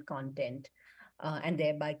additional content and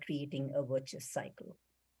thereby creating a virtuous cycle.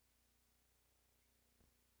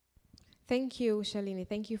 Thank you, Shalini.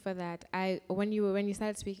 Thank you for that. When you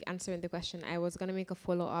started speaking, answering the question, I was gonna make a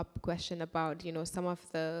follow-up question about some of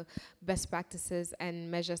the best practices and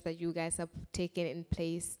measures that you guys have putting in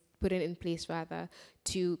place rather,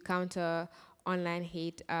 to counter online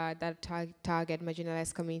hate that target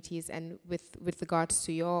marginalized communities. And with regards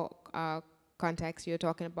to your context, you're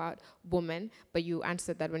talking about women, but you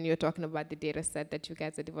answered that when you're talking about the data set that you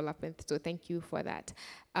guys are developing. So thank you for that.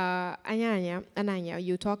 Ananya,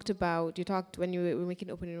 you talked when you were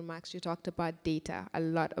making opening remarks, you talked about data, a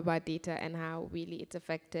lot about data and how really it's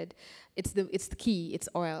affected. It's the key, it's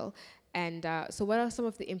oil. And so what are some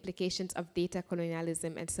of the implications of data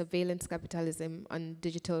colonialism and surveillance capitalism on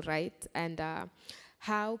digital rights? And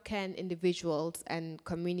how can individuals and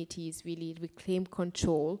communities really reclaim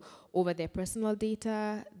control over their personal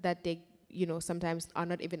data that they sometimes are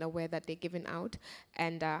not even aware that they're giving out?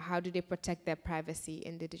 And how do they protect their privacy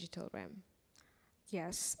in the digital realm?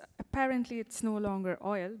 Yes, apparently it's no longer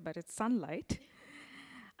oil, but it's sunlight.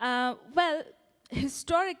 Well,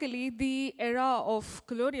 historically, the era of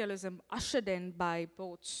colonialism ushered in by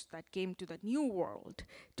boats that came to the New World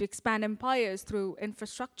to expand empires through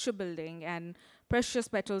infrastructure building and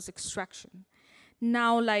precious metals extraction.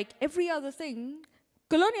 Now, like every other thing,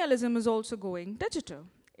 colonialism is also going digital.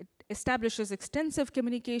 It establishes extensive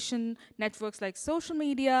communication networks like social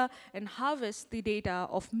media and harvests the data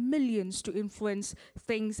of millions to influence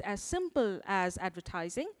things as simple as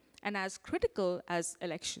advertising and as critical as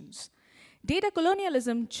elections. Data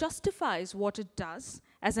colonialism justifies what it does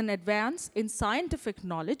as an advance in scientific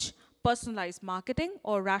knowledge, personalized marketing,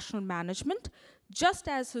 or rational management, just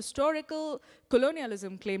as historical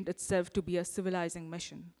colonialism claimed itself to be a civilizing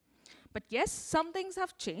mission. But yes, some things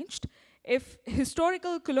have changed. If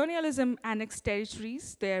historical colonialism annexed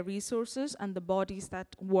territories, their resources, and the bodies that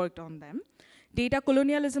worked on them, data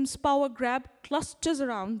colonialism's power grab clusters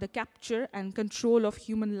around the capture and control of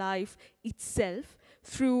human life itself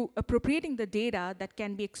through appropriating the data that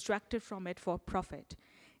can be extracted from it for profit.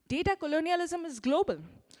 Data colonialism is global,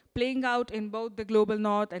 playing out in both the global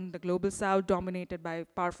north and the global south, dominated by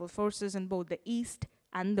powerful forces in both the east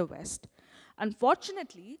and the west.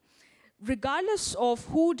 Unfortunately, regardless of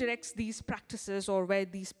who directs these practices or where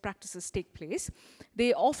these practices take place,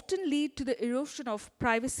 they often lead to the erosion of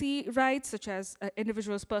privacy rights, such as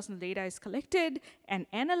individuals' personal data is collected and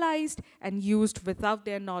analyzed and used without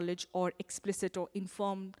their knowledge or explicit or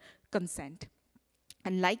informed consent.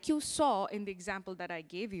 And like you saw in the example that I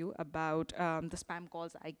gave you about the spam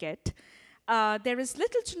calls I get, there is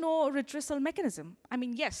little to no redressal mechanism. I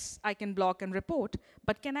mean, yes, I can block and report,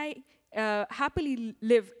 but can I happily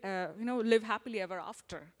live happily ever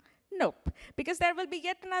after? Nope, because there will be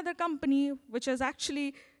yet another company which has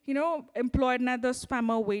actually, employed another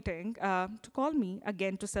spammer waiting to call me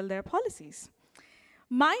again to sell their policies.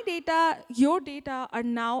 My data, your data are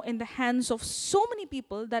now in the hands of so many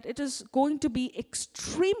people that it is going to be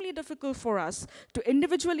extremely difficult for us to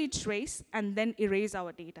individually trace and then erase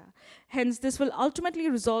our data. Hence, this will ultimately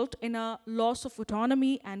result in a loss of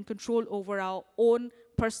autonomy and control over our own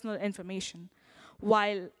personal information.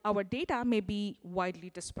 While our data may be widely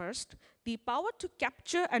dispersed, the power to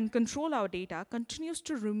capture and control our data continues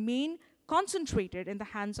to remain concentrated in the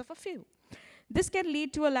hands of a few. This can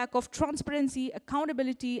lead to a lack of transparency,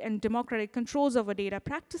 accountability, and democratic controls over data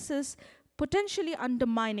practices, potentially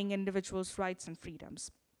undermining individuals' rights and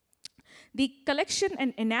freedoms. The collection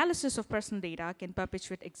and analysis of personal data can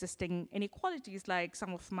perpetuate existing inequalities, like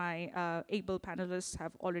some of my able panelists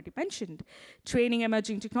have already mentioned. Training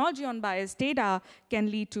emerging technology on biased data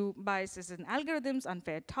can lead to biases in algorithms,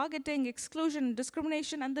 unfair targeting, exclusion,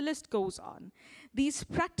 discrimination, and the list goes on. These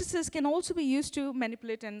practices can also be used to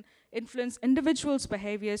manipulate and influence individuals'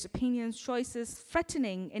 behaviors, opinions, choices,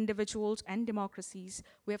 threatening individuals and democracies.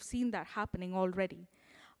 We have seen that happening already.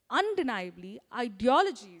 Undeniably,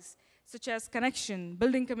 ideologies such as connection,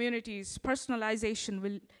 building communities, personalization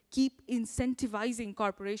will keep incentivizing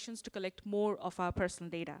corporations to collect more of our personal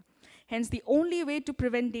data. Hence, the only way to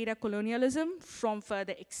prevent data colonialism from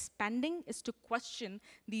further expanding is to question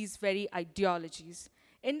these very ideologies.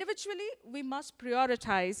 Individually, we must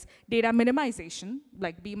prioritize data minimization,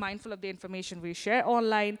 like be mindful of the information we share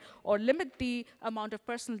online, or limit the amount of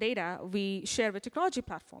personal data we share with technology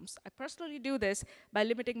platforms. I personally do this by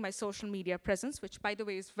limiting my social media presence, which, by the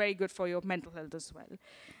way, is very good for your mental health as well.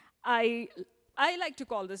 I like to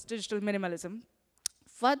call this digital minimalism.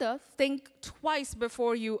 Further, think twice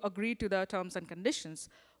before you agree to the terms and conditions.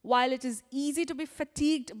 While it is easy to be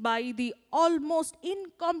fatigued by the almost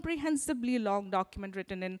incomprehensibly long document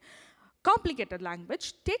written in complicated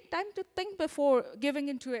language, take time to think before giving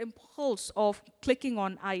into an impulse of clicking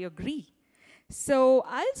on I agree. So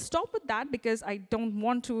I'll stop with that because I don't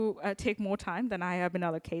want to take more time than I have been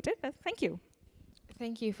allocated. But thank you.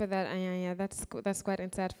 Thank you for that, Anyanya. That's quite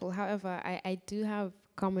insightful. However, I do have a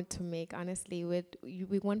comment to make. Honestly,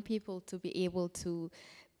 we want people to be able to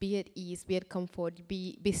be at ease, be at comfort,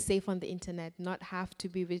 be safe on the internet, not have to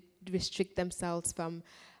be restrict themselves from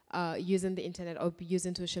using the internet or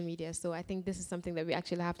using social media. So I think this is something that we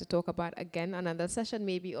actually have to talk about again on another session,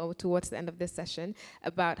 maybe, or towards the end of this session,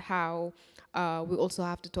 about how we also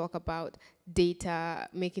have to talk about data,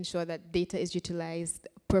 making sure that data is utilized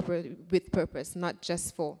with purpose, not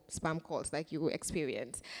just for spam calls like you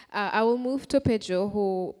experience. I will move to Pedro,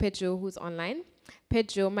 who's online.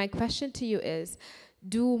 Pedro, my question to you is,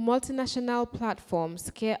 do multinational platforms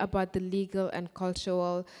care about the legal and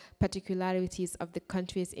cultural particularities of the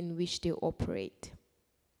countries in which they operate?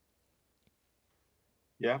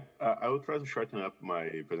 Yeah, I will try to shorten up my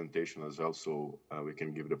presentation as well, so we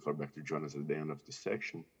can give the floor back to Jonas at the end of the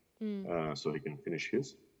section, so he can finish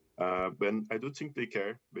his. But I do think they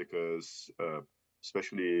care because,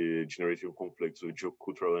 especially generating conflicts with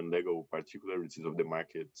geocultural and legal particularities of the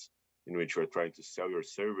markets in which you are trying to sell your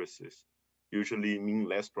services, usually mean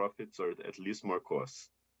less profits or at least more costs.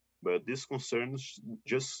 But these concerns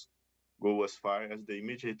just go as far as the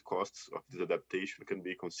immediate costs of this adaptation can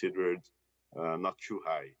be considered not too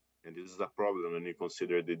high. And this is a problem when you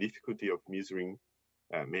consider the difficulty of measuring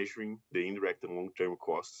the indirect and long-term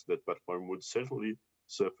costs that platform would certainly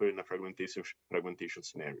suffer in a fragmentation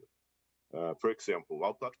scenario. For example,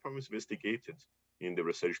 while platforms investigated in the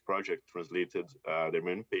research project translated their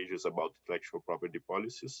main pages about intellectual property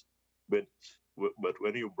policies, but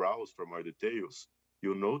when you browse for more details,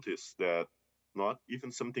 you'll notice that not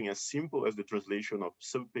even something as simple as the translation of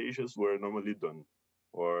subpages were normally done,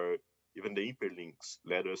 or even the hyperlinks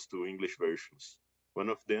led us to English versions. One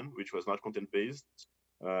of them, which was not content-based,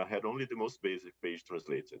 had only the most basic page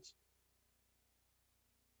translated.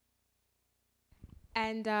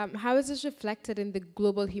 And how is this reflected in the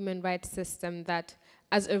global human rights system that,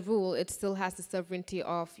 as a rule, it still has the sovereignty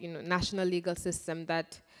of national legal system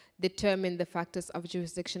that determine the factors of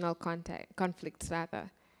jurisdictional conflicts,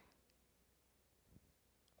 rather?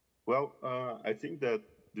 Well, I think that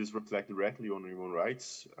this reflects directly on human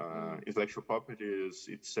rights. Intellectual property is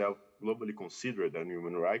itself globally considered a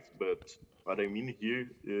human right, but what I mean here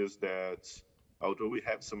is that although we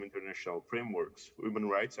have some international frameworks, human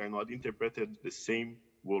rights are not interpreted the same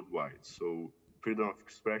worldwide. So freedom of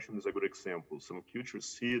expression is a good example. Some cultures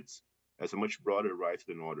see it as a much broader right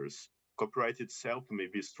than others. Copyright itself may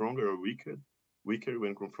be stronger or weaker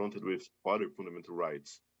when confronted with other fundamental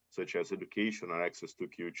rights, such as education or access to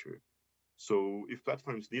culture. So if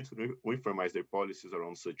platforms need to uniformize their policies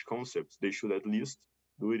around such concepts, they should at least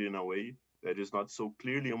do it in a way that is not so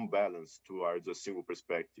clearly unbalanced towards a single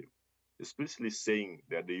perspective. Explicitly saying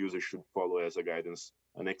that the user should follow as a guidance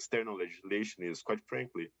an external legislation is, quite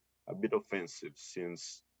frankly, a bit offensive,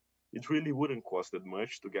 since it really wouldn't cost that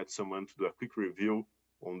much to get someone to do a quick review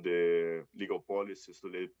on the legal policies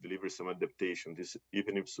to deliver some adaptation,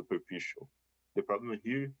 even if superficial. The problem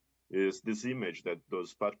here is this image that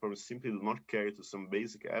those platforms simply do not care to some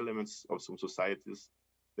basic elements of some societies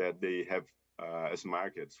that they have as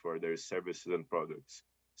markets for their services and products,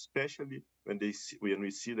 especially when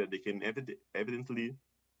we see that they can evidently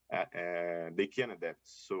they can adapt.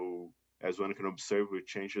 So as one can observe with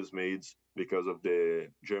changes made because of the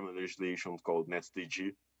German legislation called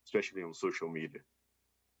NetzDG, especially on social media.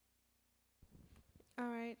 All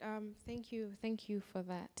right, thank you for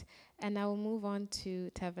that. And I will move on to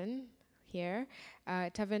Tevin here.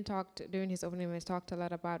 Tevin talked, during his opening remarks, talked a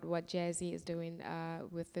lot about what GIZ is doing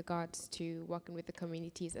with regards to working with the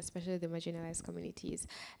communities, especially the marginalized communities.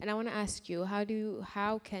 And I want to ask you,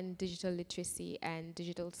 how can digital literacy and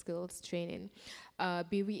digital skills training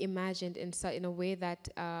be reimagined in a way that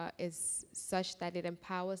is such that it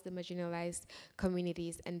empowers the marginalized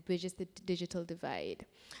communities and bridges the digital divide?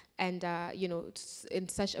 And in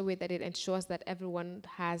such a way that it ensures that everyone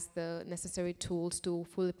has the necessary tools to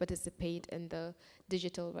fully participate in the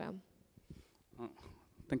digital realm.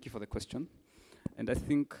 Thank you for the question. And I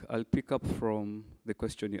think I'll pick up from the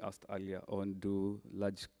question you asked earlier on, do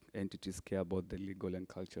large entities care about the legal and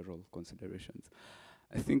cultural considerations?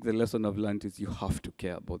 I think the lesson I've learned is you have to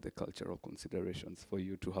care about the cultural considerations for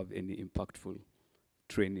you to have any impactful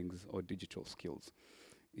trainings or digital skills.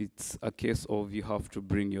 It's a case of you have to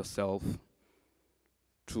bring yourself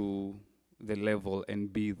to the level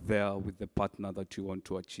and be there with the partner that you want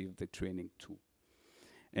to achieve the training to.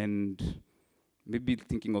 And maybe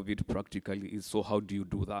thinking of it practically is, so how do you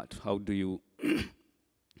do that? How do you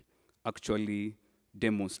actually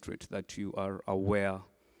demonstrate that you are aware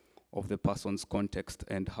of the person's context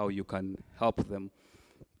and how you can help them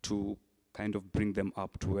to kind of bring them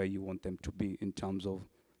up to where you want them to be in terms of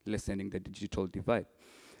lessening the digital divide.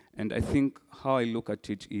 And I think how I look at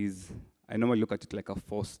it is, I normally look at it like a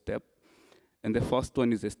 4-step. And the first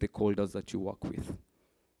one is the stakeholders that you work with.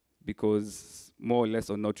 Because more or less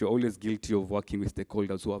or not, you're always guilty of working with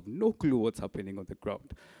stakeholders who have no clue what's happening on the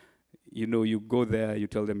ground. You know, you go there, you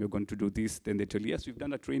tell them you're going to do this, then they tell you, yes, we've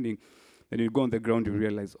done a training. Then you go on the ground, you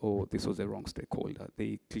realize, oh, this was the wrong stakeholder.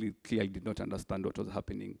 They clearly did not understand what was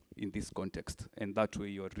happening in this context. And that way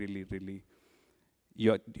you're really,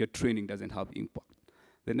 your training doesn't have impact.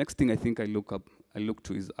 The next thing I think I look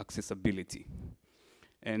to is accessibility.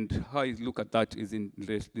 And how I look at that is in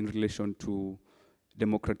relation to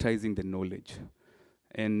democratizing the knowledge.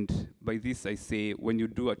 And by this I say, when you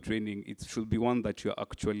do a training, it should be one that you're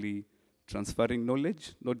actually transferring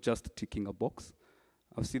knowledge, not just ticking a box.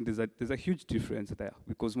 I've seen there's a huge difference there,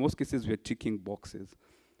 because most cases we're ticking boxes,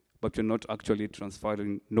 but you're not actually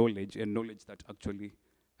transferring knowledge, and knowledge that actually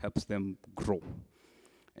helps them grow.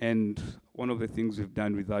 And one of the things we've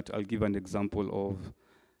done with that, I'll give an example of,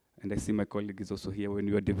 and I see my colleague is also here, when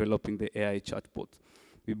we were developing the AI chatbot,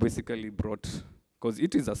 we basically brought, because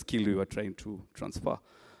it is a skill we were trying to transfer,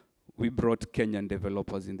 we brought Kenyan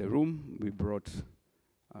developers in the room, we brought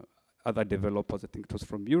other developers, I think it was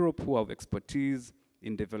from Europe, who have expertise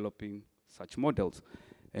in developing such models.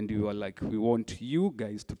 And we were like, we want you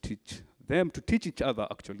guys to teach them, to teach each other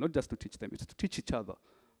actually, not just to teach them, it's to teach each other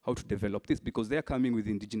how to develop this, because they're coming with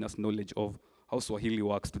indigenous knowledge of how Swahili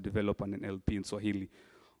works to develop an NLP in Swahili,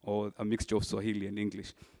 or a mixture of Swahili and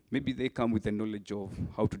English. Maybe they come with the knowledge of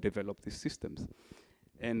how to develop these systems.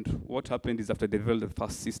 And what happened is after they developed the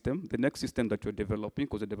first system, the next system that we're developing,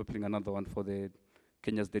 because we're developing another one for the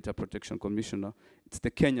Kenya's Data Protection Commissioner, it's the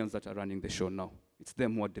Kenyans that are running the show now. It's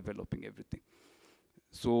them who are developing everything.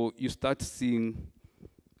 So you start seeing,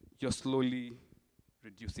 you're slowly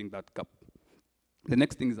reducing that gap. The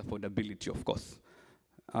next thing is affordability, of course.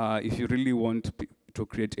 If you really want to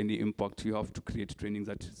create any impact, you have to create trainings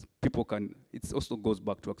that people can, it also goes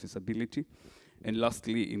back to accessibility. And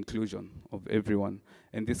lastly, inclusion of everyone.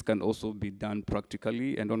 And this can also be done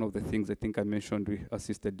practically. And one of the things I think I mentioned we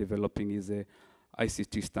assisted developing is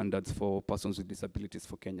ICT standards for persons with disabilities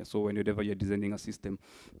for Kenya. So whenever you're designing a system,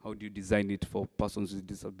 how do you design it for persons with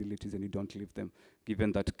disabilities and you don't leave them?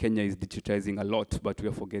 Given that Kenya is digitizing a lot, but we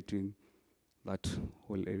are forgetting that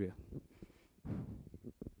whole area.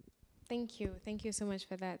 Thank you so much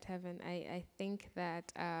for that, Tevin. I think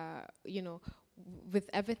that, you know, with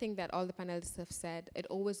everything that all the panelists have said, it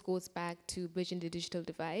always goes back to bridging the digital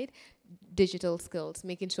divide, digital skills,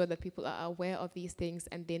 making sure that people are aware of these things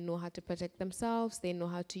and they know how to protect themselves, they know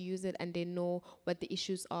how to use it, and they know what the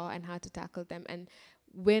issues are and how to tackle them. And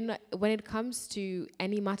when it comes to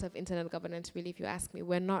any matter of internet governance, really, if you ask me,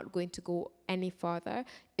 we're not going to go any farther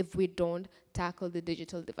if we don't tackle the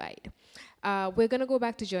digital divide. We're going to go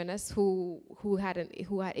back to Jonas, who had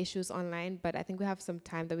issues online, but I think we have some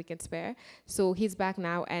time that we can spare. So he's back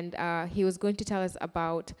now, and he was going to tell us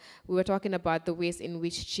about, we were talking about the ways in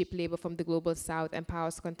which cheap labor from the global south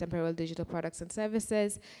empowers contemporary digital products and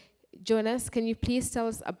services. Jonas, can you please tell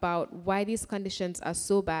us about why these conditions are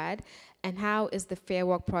so bad, and how is the Fair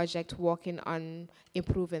Work Project working on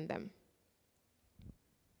improving them?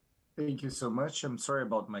 Thank you so much. I'm sorry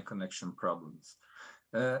about my connection problems.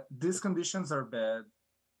 These conditions are bad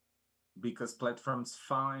because platforms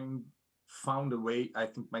found a way. I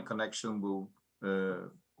think my connection will,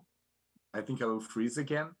 I think I will freeze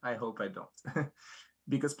again. I hope I don't.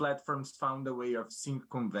 Because platforms found a way of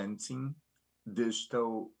circumventing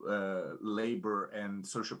digital labor and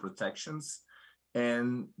social protections.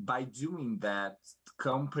 And by doing that,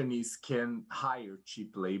 companies can hire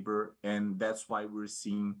cheap labor. And that's why we're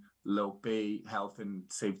seeing low pay, health and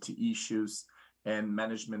safety issues, and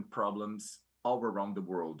management problems all around the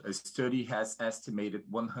world. A study has estimated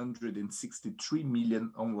 163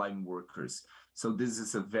 million online workers. So this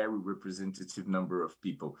is a very representative number of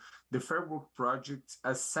people. The Fair Work Project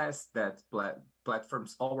assessed that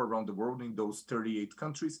platforms all around the world in those 38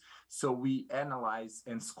 countries. So we analyze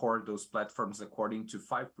and score those platforms according to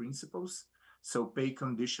 5 principles. So pay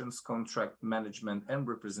conditions, contract management, and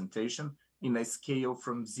representation in a scale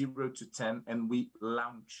from 0 to 10, and we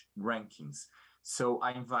launch rankings. So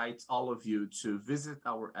I invite all of you to visit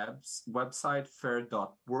our website,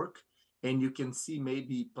 fair.work, and you can see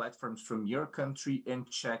maybe platforms from your country and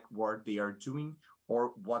check what they are doing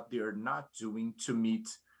or what they are not doing to meet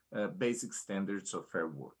basic standards of fair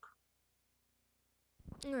work.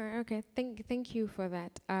 Okay, thank you for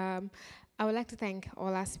that. I would like to thank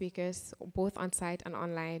all our speakers, both on site and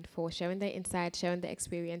online, for sharing their insights, sharing their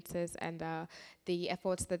experiences, and the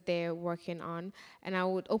efforts that they're working on. And I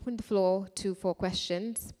would open the floor for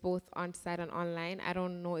questions, both on site and online. I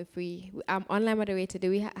don't know if online moderator, do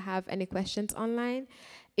we have any questions online?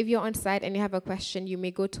 If you're on site and you have a question, you may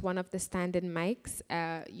go to one of the standing mics.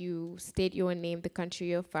 You state your name, the country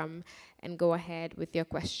you're from, and go ahead with your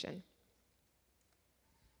question.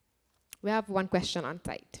 We have one question on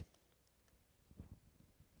site.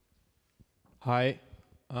 Hi,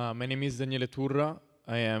 my name is Daniele Turra.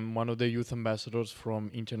 I am one of the youth ambassadors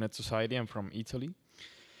from Internet Society. I'm from Italy.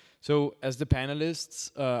 So as the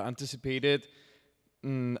panelists anticipated,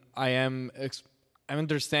 I'm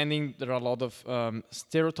understanding there are a lot of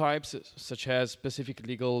stereotypes, such as specific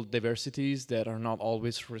legal diversities that are not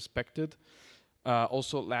always respected.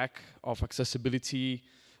 Also lack of accessibility,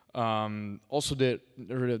 also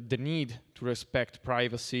the need to respect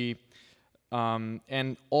privacy,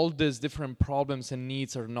 and all these different problems and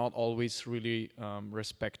needs are not always really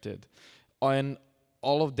respected. And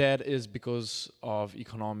all of that is because of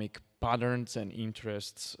economic patterns and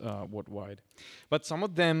interests worldwide. But some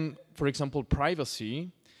of them, for example,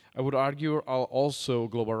 privacy, I would argue are also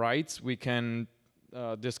global rights. We can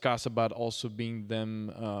discuss about also being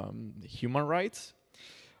them human rights.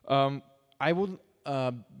 I would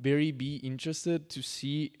very be interested to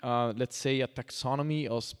see, let's say, a taxonomy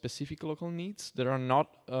of specific local needs that are not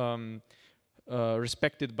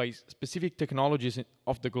respected by specific technologies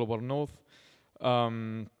of the global north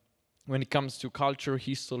when it comes to culture,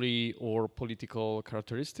 history, or political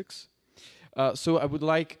characteristics. So I would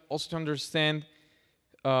like also to understand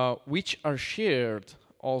which are shared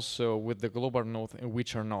also with the global north and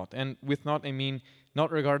which are not. And with not, I mean not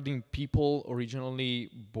regarding people originally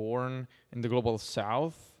born in the global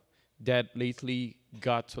south that lately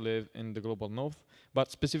got to live in the global north, but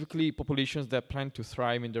specifically populations that plan to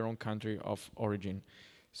thrive in their own country of origin.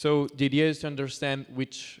 So the idea is to understand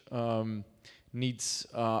which needs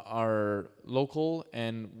are local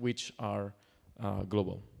and which are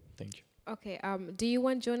global. Thank you. Okay, do you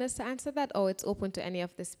want Jonas to answer that, or it's open to any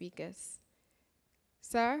of the speakers?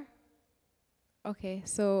 Sir? Okay,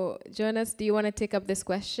 so Jonas, do you want to take up this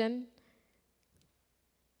question?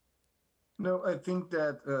 No, I think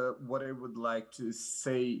that what I would like to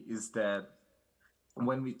say is that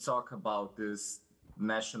when we talk about this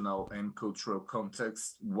national and cultural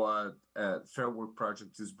context, what Fair Work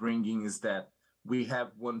Project is bringing is that we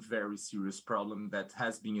have one very serious problem that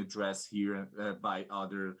has been addressed here by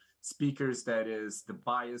other speakers, that is the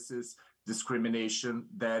biases, discrimination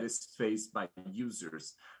that is faced by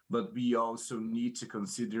users. But we also need to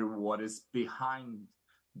consider what is behind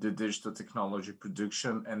the digital technology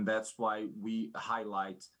production, and that's why we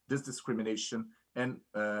highlight this discrimination and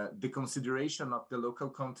the consideration of the local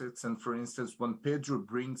context. And for instance, when Pedro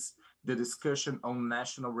brings the discussion on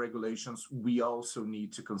national regulations, we also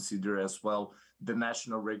need to consider as well the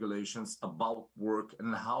national regulations about work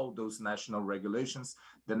and how those national regulations,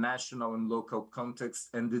 the national and local context,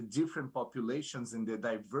 and the different populations and the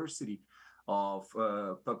diversity of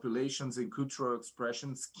populations and cultural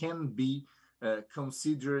expressions can be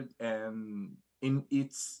considered in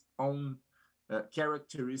its own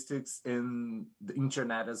characteristics in the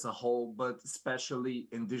internet as a whole, but especially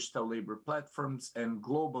in digital labor platforms and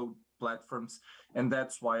global platforms. And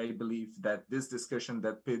that's why I believe that this discussion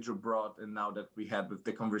that Pedro brought and now that we had with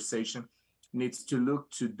the conversation needs to look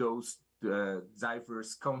to those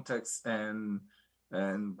diverse contexts and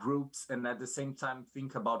groups, and at the same time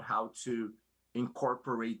think about how to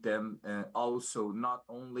incorporate them also not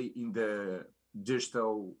only in the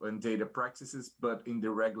digital and data practices, but in the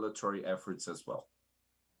regulatory efforts as well.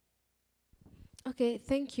 Okay,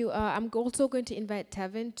 thank you. I'm also going to invite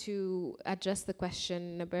Tevin to address the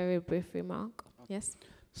question in a very brief remark. Yes?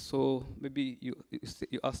 So maybe you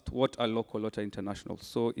asked what are local, what are international.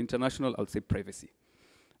 So international, I'll say privacy.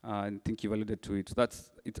 I think you've alluded to it.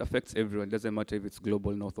 It affects everyone. It doesn't matter if it's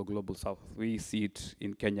global north or global south. We see it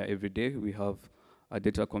in Kenya every day. We have a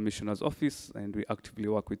data commissioner's office, and we actively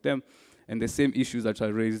work with them. And the same issues that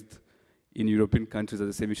are raised in European countries are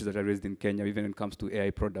the same issues that are raised in Kenya, even when it comes to AI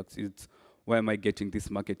products. It's why am I getting these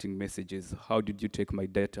marketing messages? How did you take my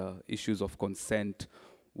data? Issues of consent.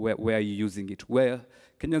 Where are you using it? Where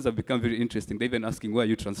Kenyans have become very interesting. They're even asking, where are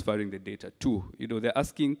you transferring the data to? You know, they're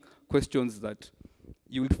asking questions that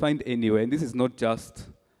you will find anywhere. And this is not just,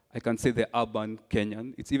 I can say, the urban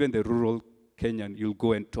Kenyan. It's even the rural Kenyan. You'll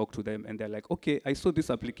go and talk to them, and they're like, okay, I saw this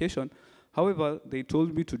application. However, they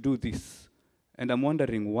told me to do this. And I'm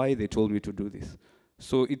wondering why they told me to do this.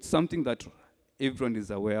 So it's something that everyone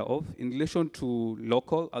is aware of. In relation to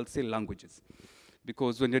local, I'll say languages.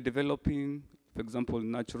 Because when you're developing, for example,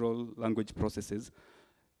 natural language processes,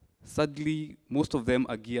 sadly, most of them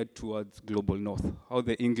are geared towards global north. How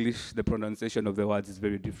the English, the pronunciation of the words is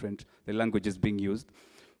very different, the language is being used.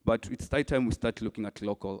 But it's high time we start looking at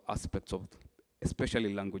local aspects of,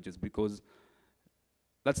 especially languages, because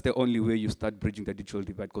that's the only way you start bridging the digital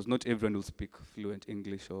divide, because not everyone will speak fluent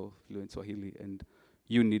English or fluent Swahili, and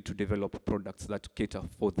you need to develop products that cater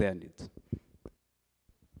for their needs.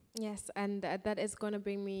 Yes, and that is going to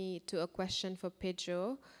bring me to a question for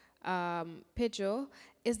Pedro. Pedro,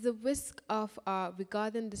 is the risk of,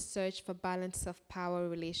 regarding the search for balance of power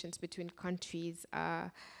relations between countries,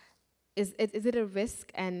 is it a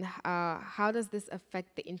risk, and how does this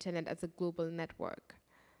affect the internet as a global network?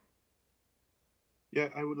 Yeah,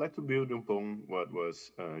 I would like to build upon what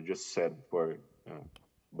was just said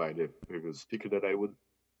by the previous speaker, that I would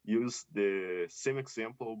use the same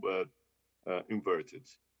example, but inverted.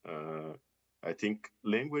 I think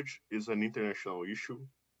language is an international issue,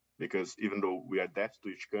 because even though we adapt to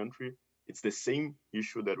each country, it's the same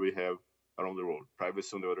issue that we have around the world.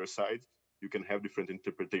 Privacy on the other side, you can have different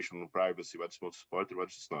interpretation of privacy, what's most important,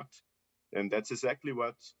 what's not. And that's exactly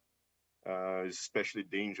what is especially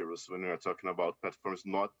dangerous when we are talking about platforms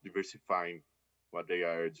not diversifying what they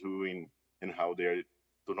are doing and how they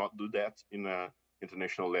do not do that in an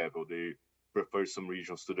international level. They prefer some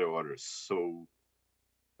regions to the others. So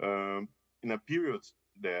in a period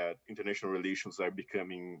that international relations are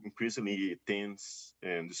becoming increasingly tense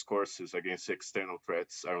and discourses against external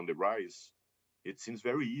threats are on the rise, it seems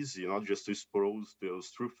very easy not just to expose those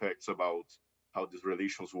true facts about how these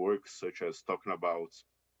relations work, such as talking about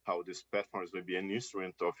how these platforms may be an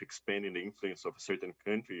instrument of expanding the influence of a certain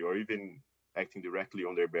country, or even acting directly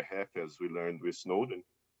on their behalf, as we learned with Snowden.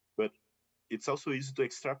 But it's also easy to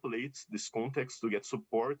extrapolate this context to get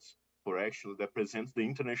support for actions that present the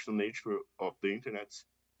international nature of the internet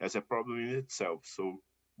as a problem in itself. So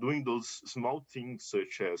doing those small things,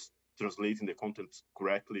 such as translating the content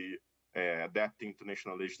correctly, adapting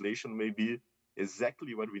international legislation, may be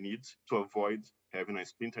exactly what we need to avoid having a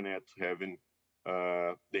split internet, having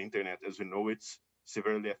the internet as we know it's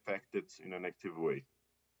severely affected in a negative way.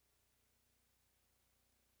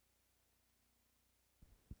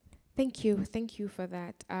 Thank you for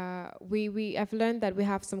that. We have learned that we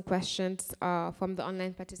have some questions from the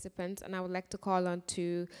online participants, and I would like to call on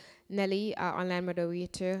to Nelly, our online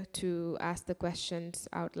moderator, to ask the questions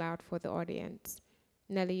out loud for the audience.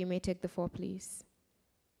 Nelly, you may take the floor, please.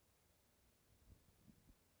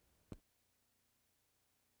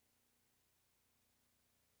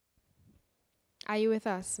 Are you with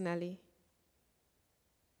us, Nelly?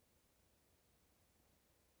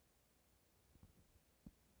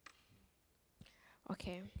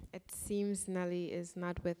 Okay, it seems Nelly is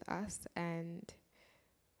not with us. And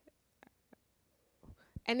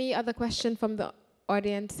any other question from the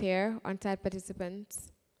audience here, on-site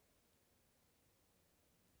participants?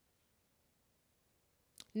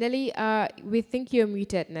 Nelly, we think you're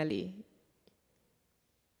muted, Nelly.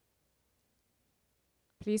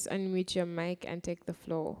 Please unmute your mic and take the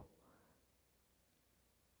floor.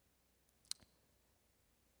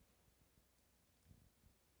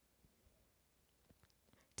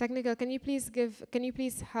 Technical, can you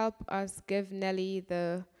please help us give Nelly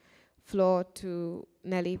the floor to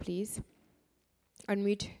Nelly, please?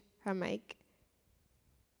 Unmute her mic.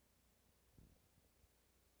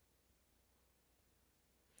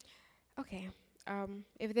 Okay.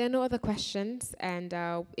 If there are no other questions, and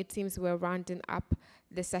it seems we're rounding up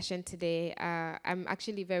the session today, I'm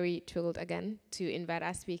actually very thrilled again to invite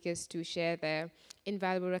our speakers to share their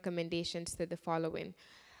invaluable recommendations to the following.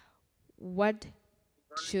 What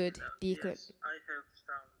should Yes, I have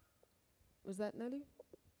some. Was that Nelly?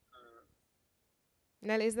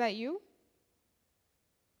 Nelly, is that you?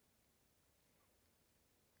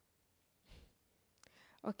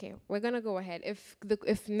 Okay, we're gonna go ahead.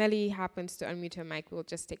 If Nelly happens to unmute her mic, we'll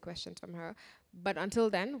just take questions from her. But until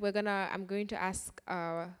then, I'm going to ask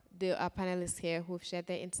the panelists here who've shared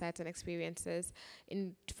their insights and experiences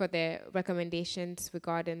for their recommendations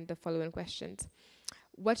regarding the following questions.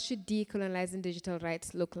 What should decolonizing digital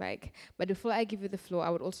rights look like? But before I give you the floor, I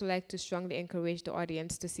would also like to strongly encourage the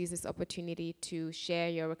audience to seize this opportunity to share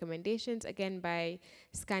your recommendations, again, by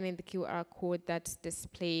scanning the QR code that's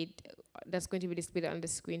going to be displayed on the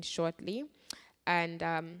screen shortly. And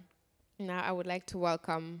now I would like to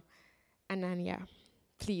welcome Ananya.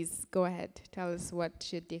 Please go ahead. Tell us, what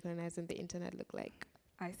should decolonizing the internet look like?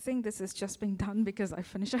 I think this is just being done because I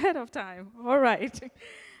finished ahead of time. All right.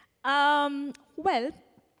 Well,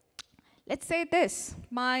 let's say this.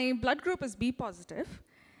 My blood group is B positive,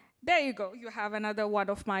 There you go. You have another one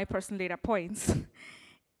of my personal data points.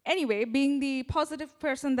 Anyway, being the positive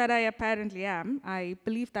person that I apparently am, I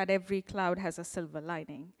believe that every cloud has a silver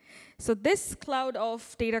lining. So this cloud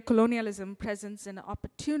of data colonialism presents an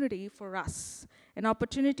opportunity for us, an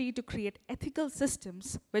opportunity to create ethical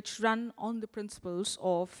systems which run on the principles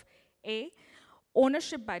of A,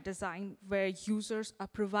 ownership by design, where users are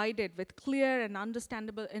provided with clear and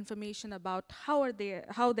understandable information about how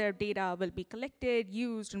their data will be collected,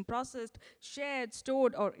 used, and processed, shared,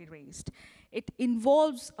 stored, or erased. It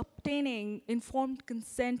involves obtaining informed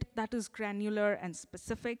consent that is granular and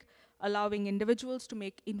specific, allowing individuals to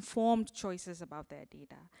make informed choices about their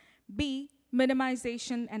data. B,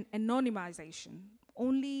 minimization and anonymization.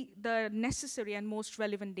 Only the necessary and most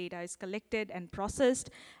relevant data is collected and processed,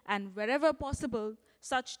 and wherever possible,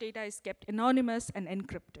 such data is kept anonymous and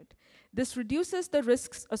encrypted. This reduces the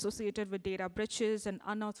risks associated with data breaches and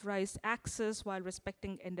unauthorized access while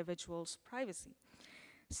respecting individuals' privacy.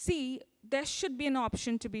 C, there should be an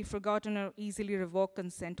option to be forgotten or easily revoke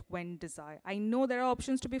consent when desired. I know there are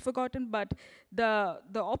options to be forgotten, but the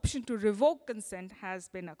option to revoke consent has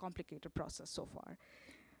been a complicated process so far.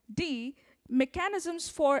 D, mechanisms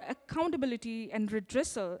for accountability and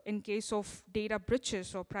redressal in case of data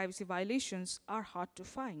breaches or privacy violations are hard to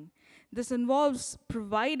find. This involves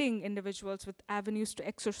providing individuals with avenues to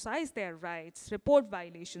exercise their rights, report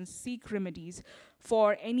violations, seek remedies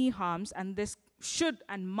for any harms, and this should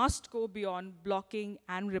and must go beyond blocking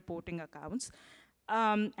and reporting accounts.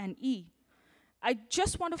 And E, I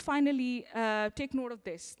just want to finally take note of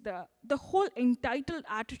this. The whole entitled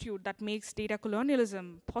attitude that makes data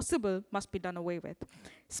colonialism possible must be done away with.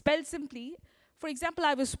 Spelled simply, for example,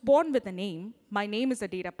 I was born with a name. My name is a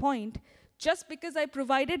data point. Just because I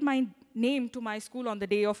provided my name to my school on the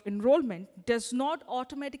day of enrollment does not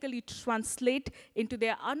automatically translate into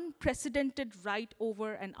their unprecedented right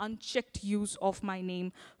over an unchecked use of my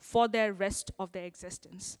name for the rest of their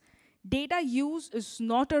existence. Data use is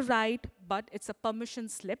not a right, but it's a permission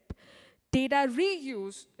slip. Data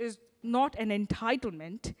reuse is not an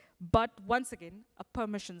entitlement, but once again, a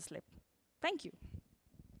permission slip. Thank you.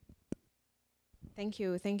 Thank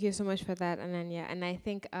you so much for that, Ananya. And I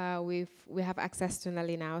think we have access to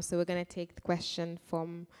Nelly now, so we're gonna take the question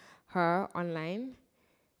from her online.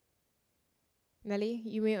 Nelly,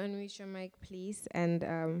 you may unmute your mic, please, and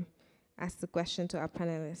ask the question to our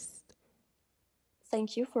panelists.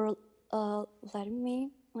 Thank you for letting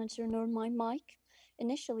me turn on my mic.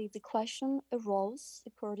 Initially, the question arose,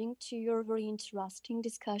 according to your very interesting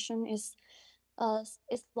discussion, is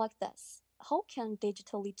like this. How can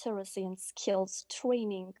digital literacy and skills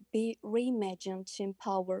training be reimagined to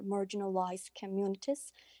empower marginalized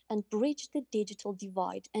communities and bridge the digital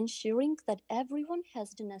divide, ensuring that everyone has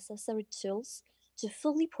the necessary tools to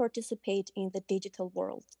fully participate in the digital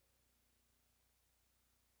world?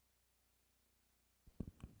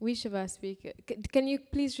 Which of our speakers? Can you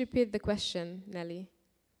please repeat the question, Nelly?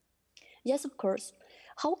 Yes, of course.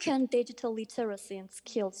 How can digital literacy and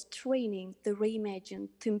skills training be reimagined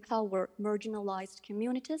to empower marginalized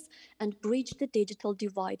communities and bridge the digital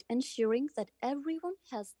divide, ensuring that everyone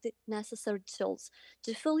has the necessary tools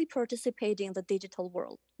to fully participate in the digital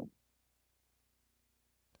world?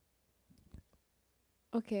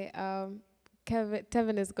 Okay,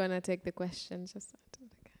 Tevin is gonna take the question.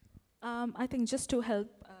 I think just to help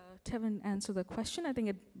Tevin answer the question, I think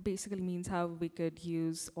it basically means how we could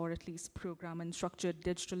use or at least program and structured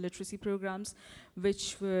digital literacy programs,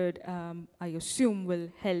 which would, I assume, will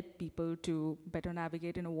help people to better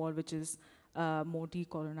navigate in a world which is more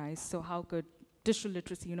decolonized. So how could digital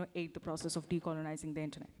literacy, aid the process of decolonizing the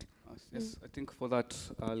internet? Yes, I think for that,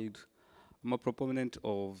 I'm a proponent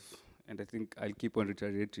of, and I think I'll keep on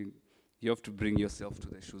reiterating, you have to bring yourself to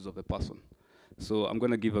the shoes of a person. So I'm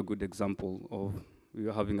going to give a good example of, we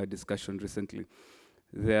were having a discussion recently.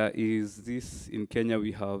 There is this, in Kenya,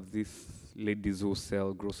 we have these ladies who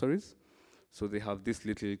sell groceries. So they have these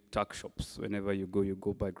little tuck shops. Whenever you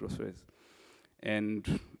go buy groceries.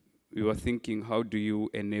 And we were thinking, how do you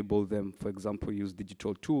enable them, for example, use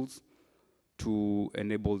digital tools to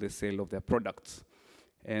enable the sale of their products?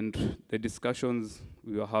 And the discussions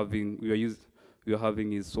we were having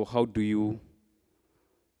is, so how do you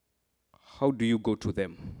go to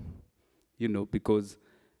them? Because,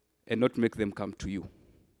 and not make them come to you,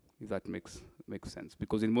 if that makes sense.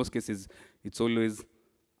 Because in most cases, it's always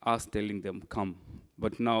us telling them, come.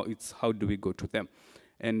 But now it's how do we go to them?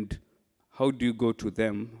 And how do you go to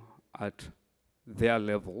them at their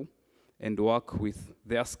level and work with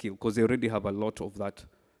their skill? Because they already have a lot of that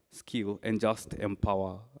skill, and just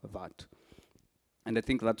empower that. And I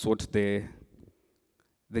think that's what the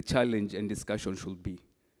challenge and discussion should be.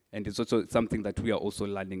 And it's also something that we are also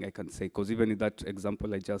learning, I can say, because even in that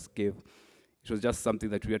example I just gave, it was just something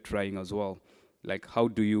that we are trying as well. Like, how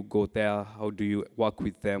do you go there? How do you work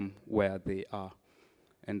with them where they are?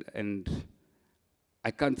 And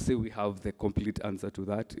I can't say we have the complete answer to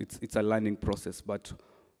that. It's a learning process, but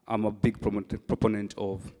I'm a big proponent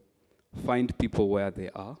of find people where they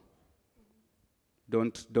are.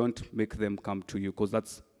 Don't make them come to you, because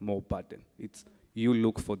that's more burden. It's you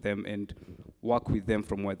look for them and work with them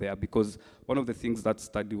from where they are, because one of the things that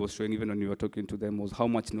study was showing, even when we were talking to them, was how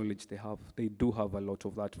much knowledge they have. They do have a lot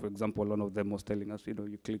of that. For example, one of them was telling us,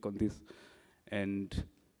 you click on this, and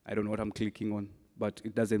I don't know what I'm clicking on, but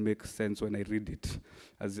it doesn't make sense when I read it.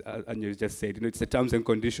 As Anya just said, it's the terms and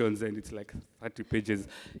conditions, and it's like 30 pages.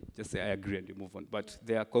 Just say, I agree, and you move on. But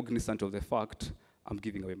they are cognizant of the fact, I'm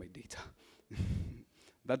giving away my data.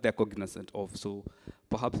 That they're cognizant of. So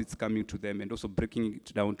perhaps it's coming to them and also breaking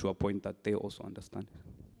it down to a point that they also understand.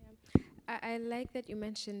 Yeah. I like that you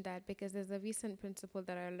mentioned that, because there's a recent principle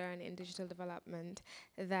that I learned in digital development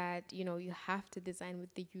that you have to design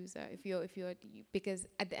with the user. Because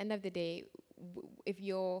at the end of the day, if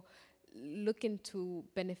you're looking to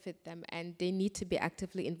benefit them and they need to be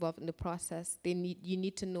actively involved in the process, you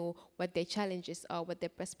need to know what their challenges are, what their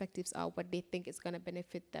perspectives are, what they think is going to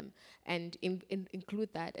benefit them, and include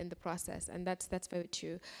that in the process. And that's very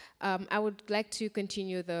true. I would like to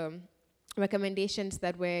continue the recommendations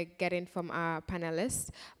that we're getting from our panelists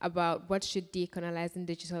about what should decolonizing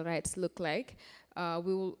digital rights look like.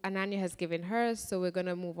 Ananya has given hers, so we're going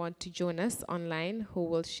to move on to Jonas online, who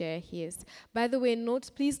will share his. By the way,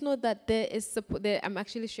 please note that I'm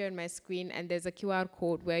actually sharing my screen, and there's a QR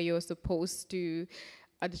code where you're supposed to,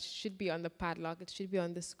 it should be on the padlock, it should be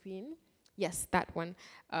on the screen. Yes, that one.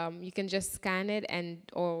 You can just scan it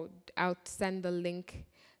or I'll send the link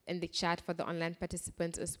in the chat for the online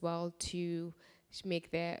participants as well to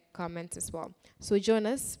make their comments as well. So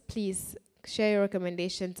Jonas, please share your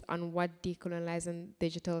recommendations on what decolonizing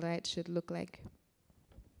digital rights should look like.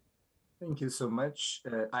 Thank you so much.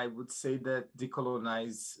 I would say that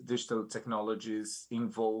decolonize digital technologies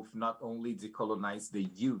involve not only decolonize the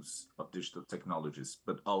use of digital technologies,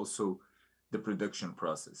 but also the production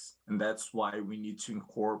process. And that's why we need to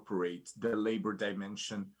incorporate the labor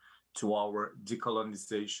dimension to our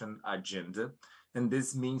decolonization agenda. And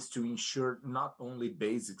this means to ensure not only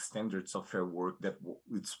basic standards of fair work,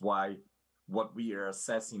 it's why what we are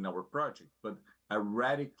assessing in our project, but a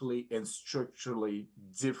radically and structurally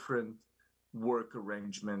different work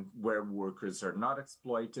arrangement where workers are not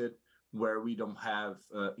exploited, where we don't have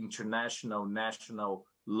international, national,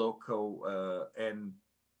 local, and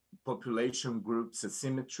population groups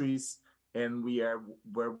asymmetries, and where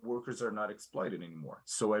workers are not exploited anymore.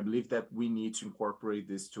 So I believe that we need to incorporate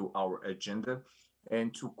this to our agenda.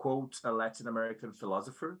 And to quote a Latin American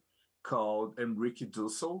philosopher called Enrique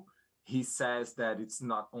Dussel, he says that it's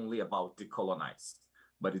not only about decolonize,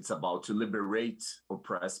 but it's about to liberate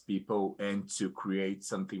oppressed people and to create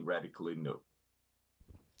something radically new.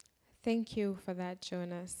 Thank you for that,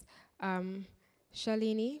 Jonas.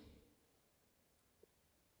 Shalini?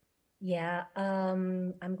 Yeah,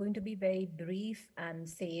 I'm going to be very brief and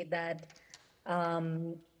say that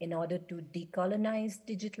in order to decolonize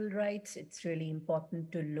digital rights, it's really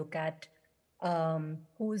important to look at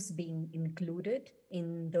who's being included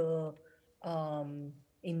in the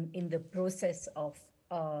process of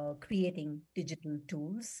creating digital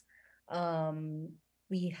tools.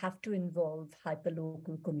 We have to involve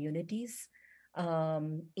hyperlocal communities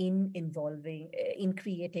in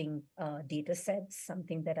creating data sets,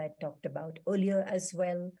 something that I talked about earlier as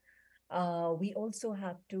well. We also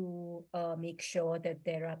have to make sure that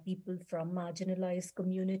there are people from marginalized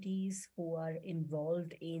communities who are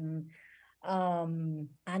involved in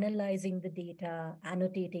analyzing the data,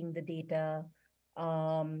 annotating the data,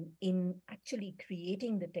 in actually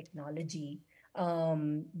creating the technology,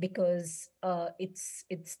 because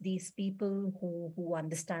it's these people who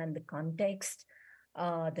understand the context,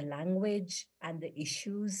 the language, and the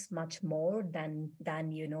issues much more than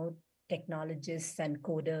technologists and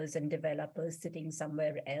coders and developers sitting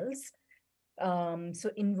somewhere else. So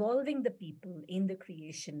involving the people in the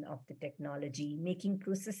creation of the technology, making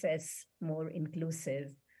processes more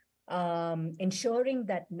inclusive, ensuring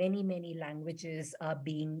that many languages are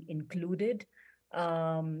being included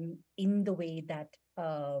in the way that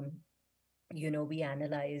we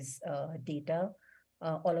analyze data.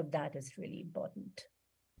 All of that is really important.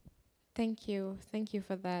 Thank you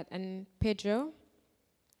for that. And Pedro,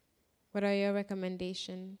 what are your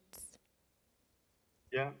recommendations?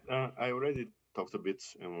 Yeah, I already talked a bit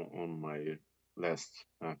on my last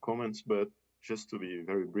comments, but just to be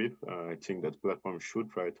very brief, I think that platforms should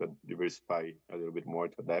try to diversify a little bit more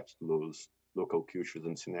to adapt to those local cultures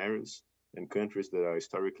and scenarios. And countries that are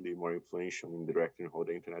historically more influential in directing how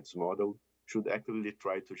the internet is modeled should actively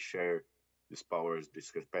try to share these powers,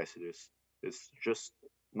 these capacities. It's just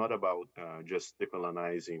not about just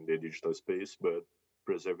decolonizing the digital space, but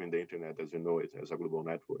preserving the internet as we know it as a global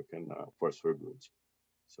network and force for good.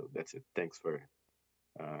 So that's it. Thanks for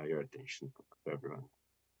your attention to everyone.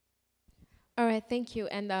 All right, thank you.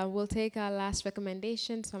 And we'll take our last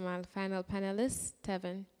recommendations from our final panelists.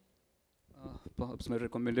 Tevin. Perhaps my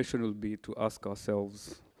recommendation will be to ask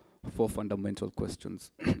ourselves 4 fundamental questions,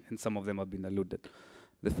 and some of them have been alluded.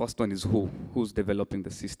 The first one is who? Who's developing the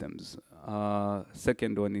systems?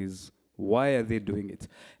 Second one is why are they doing it?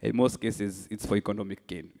 In most cases, it's for economic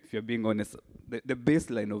gain. If you're being honest, the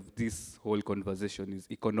baseline of this whole conversation is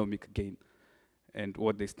economic gain and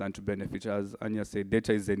what they stand to benefit. As Anya said,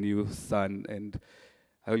 data is the new sun, and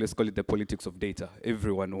I always call it the politics of data.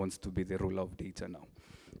 Everyone wants to be the ruler of data now.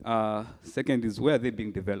 Second is where are they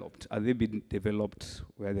being developed? Are they being developed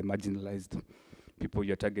where the marginalized people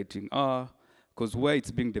you're targeting are? Because where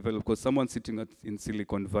it's being developed, because someone sitting in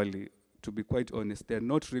Silicon Valley, to be quite honest, they're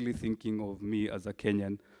not really thinking of me as a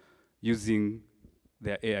Kenyan using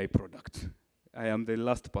their AI product. I am the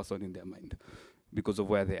last person in their mind because of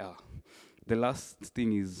where they are. The last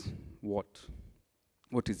thing is what?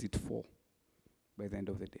 What is it for by the end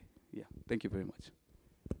of the day? Yeah, thank you very much.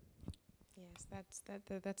 Yes,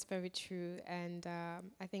 that's very true. And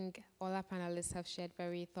I think all our panelists have shared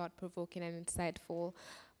very thought-provoking and insightful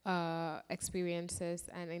experiences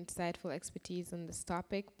and insightful expertise on this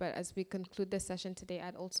topic. But as we conclude the session today,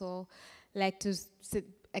 I'd also like to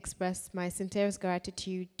express my sincerest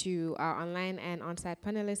gratitude to our online and on-site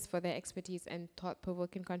panelists for their expertise and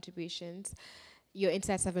thought-provoking contributions. Your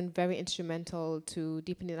insights have been very instrumental to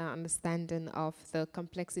deepening our understanding of the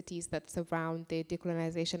complexities that surround the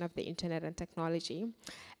decolonization of the internet and technology.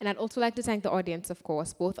 And I'd also like to thank the audience, of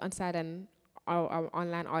course, both on-site and our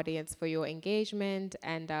online audience, for your engagement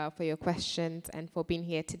and for your questions and for being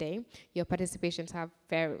here today. Your participations have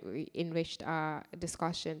very enriched our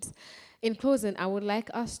discussions. In closing, I would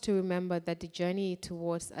like us to remember that the journey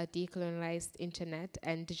towards a decolonized internet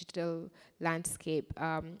and digital landscape,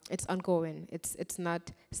 it's ongoing. It's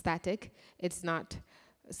not static. It's not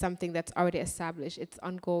something that's already established. It's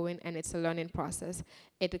ongoing and it's a learning process.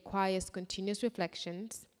 It requires continuous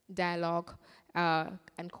reflections, dialogue,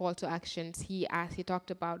 and call to actions. He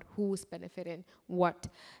talked about who's benefiting, what,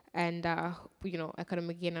 and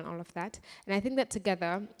economic gain and all of that. And I think that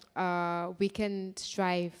together we can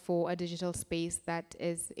strive for a digital space that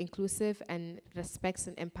is inclusive and respects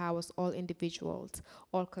and empowers all individuals,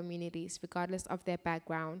 all communities, regardless of their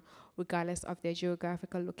background, regardless of their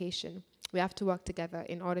geographical location. We have to work together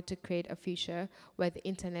in order to create a future where the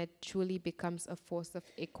internet truly becomes a force of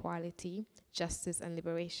equality, justice, and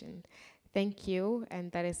liberation. Thank you, and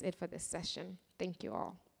that is it for this session. Thank you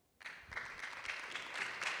all.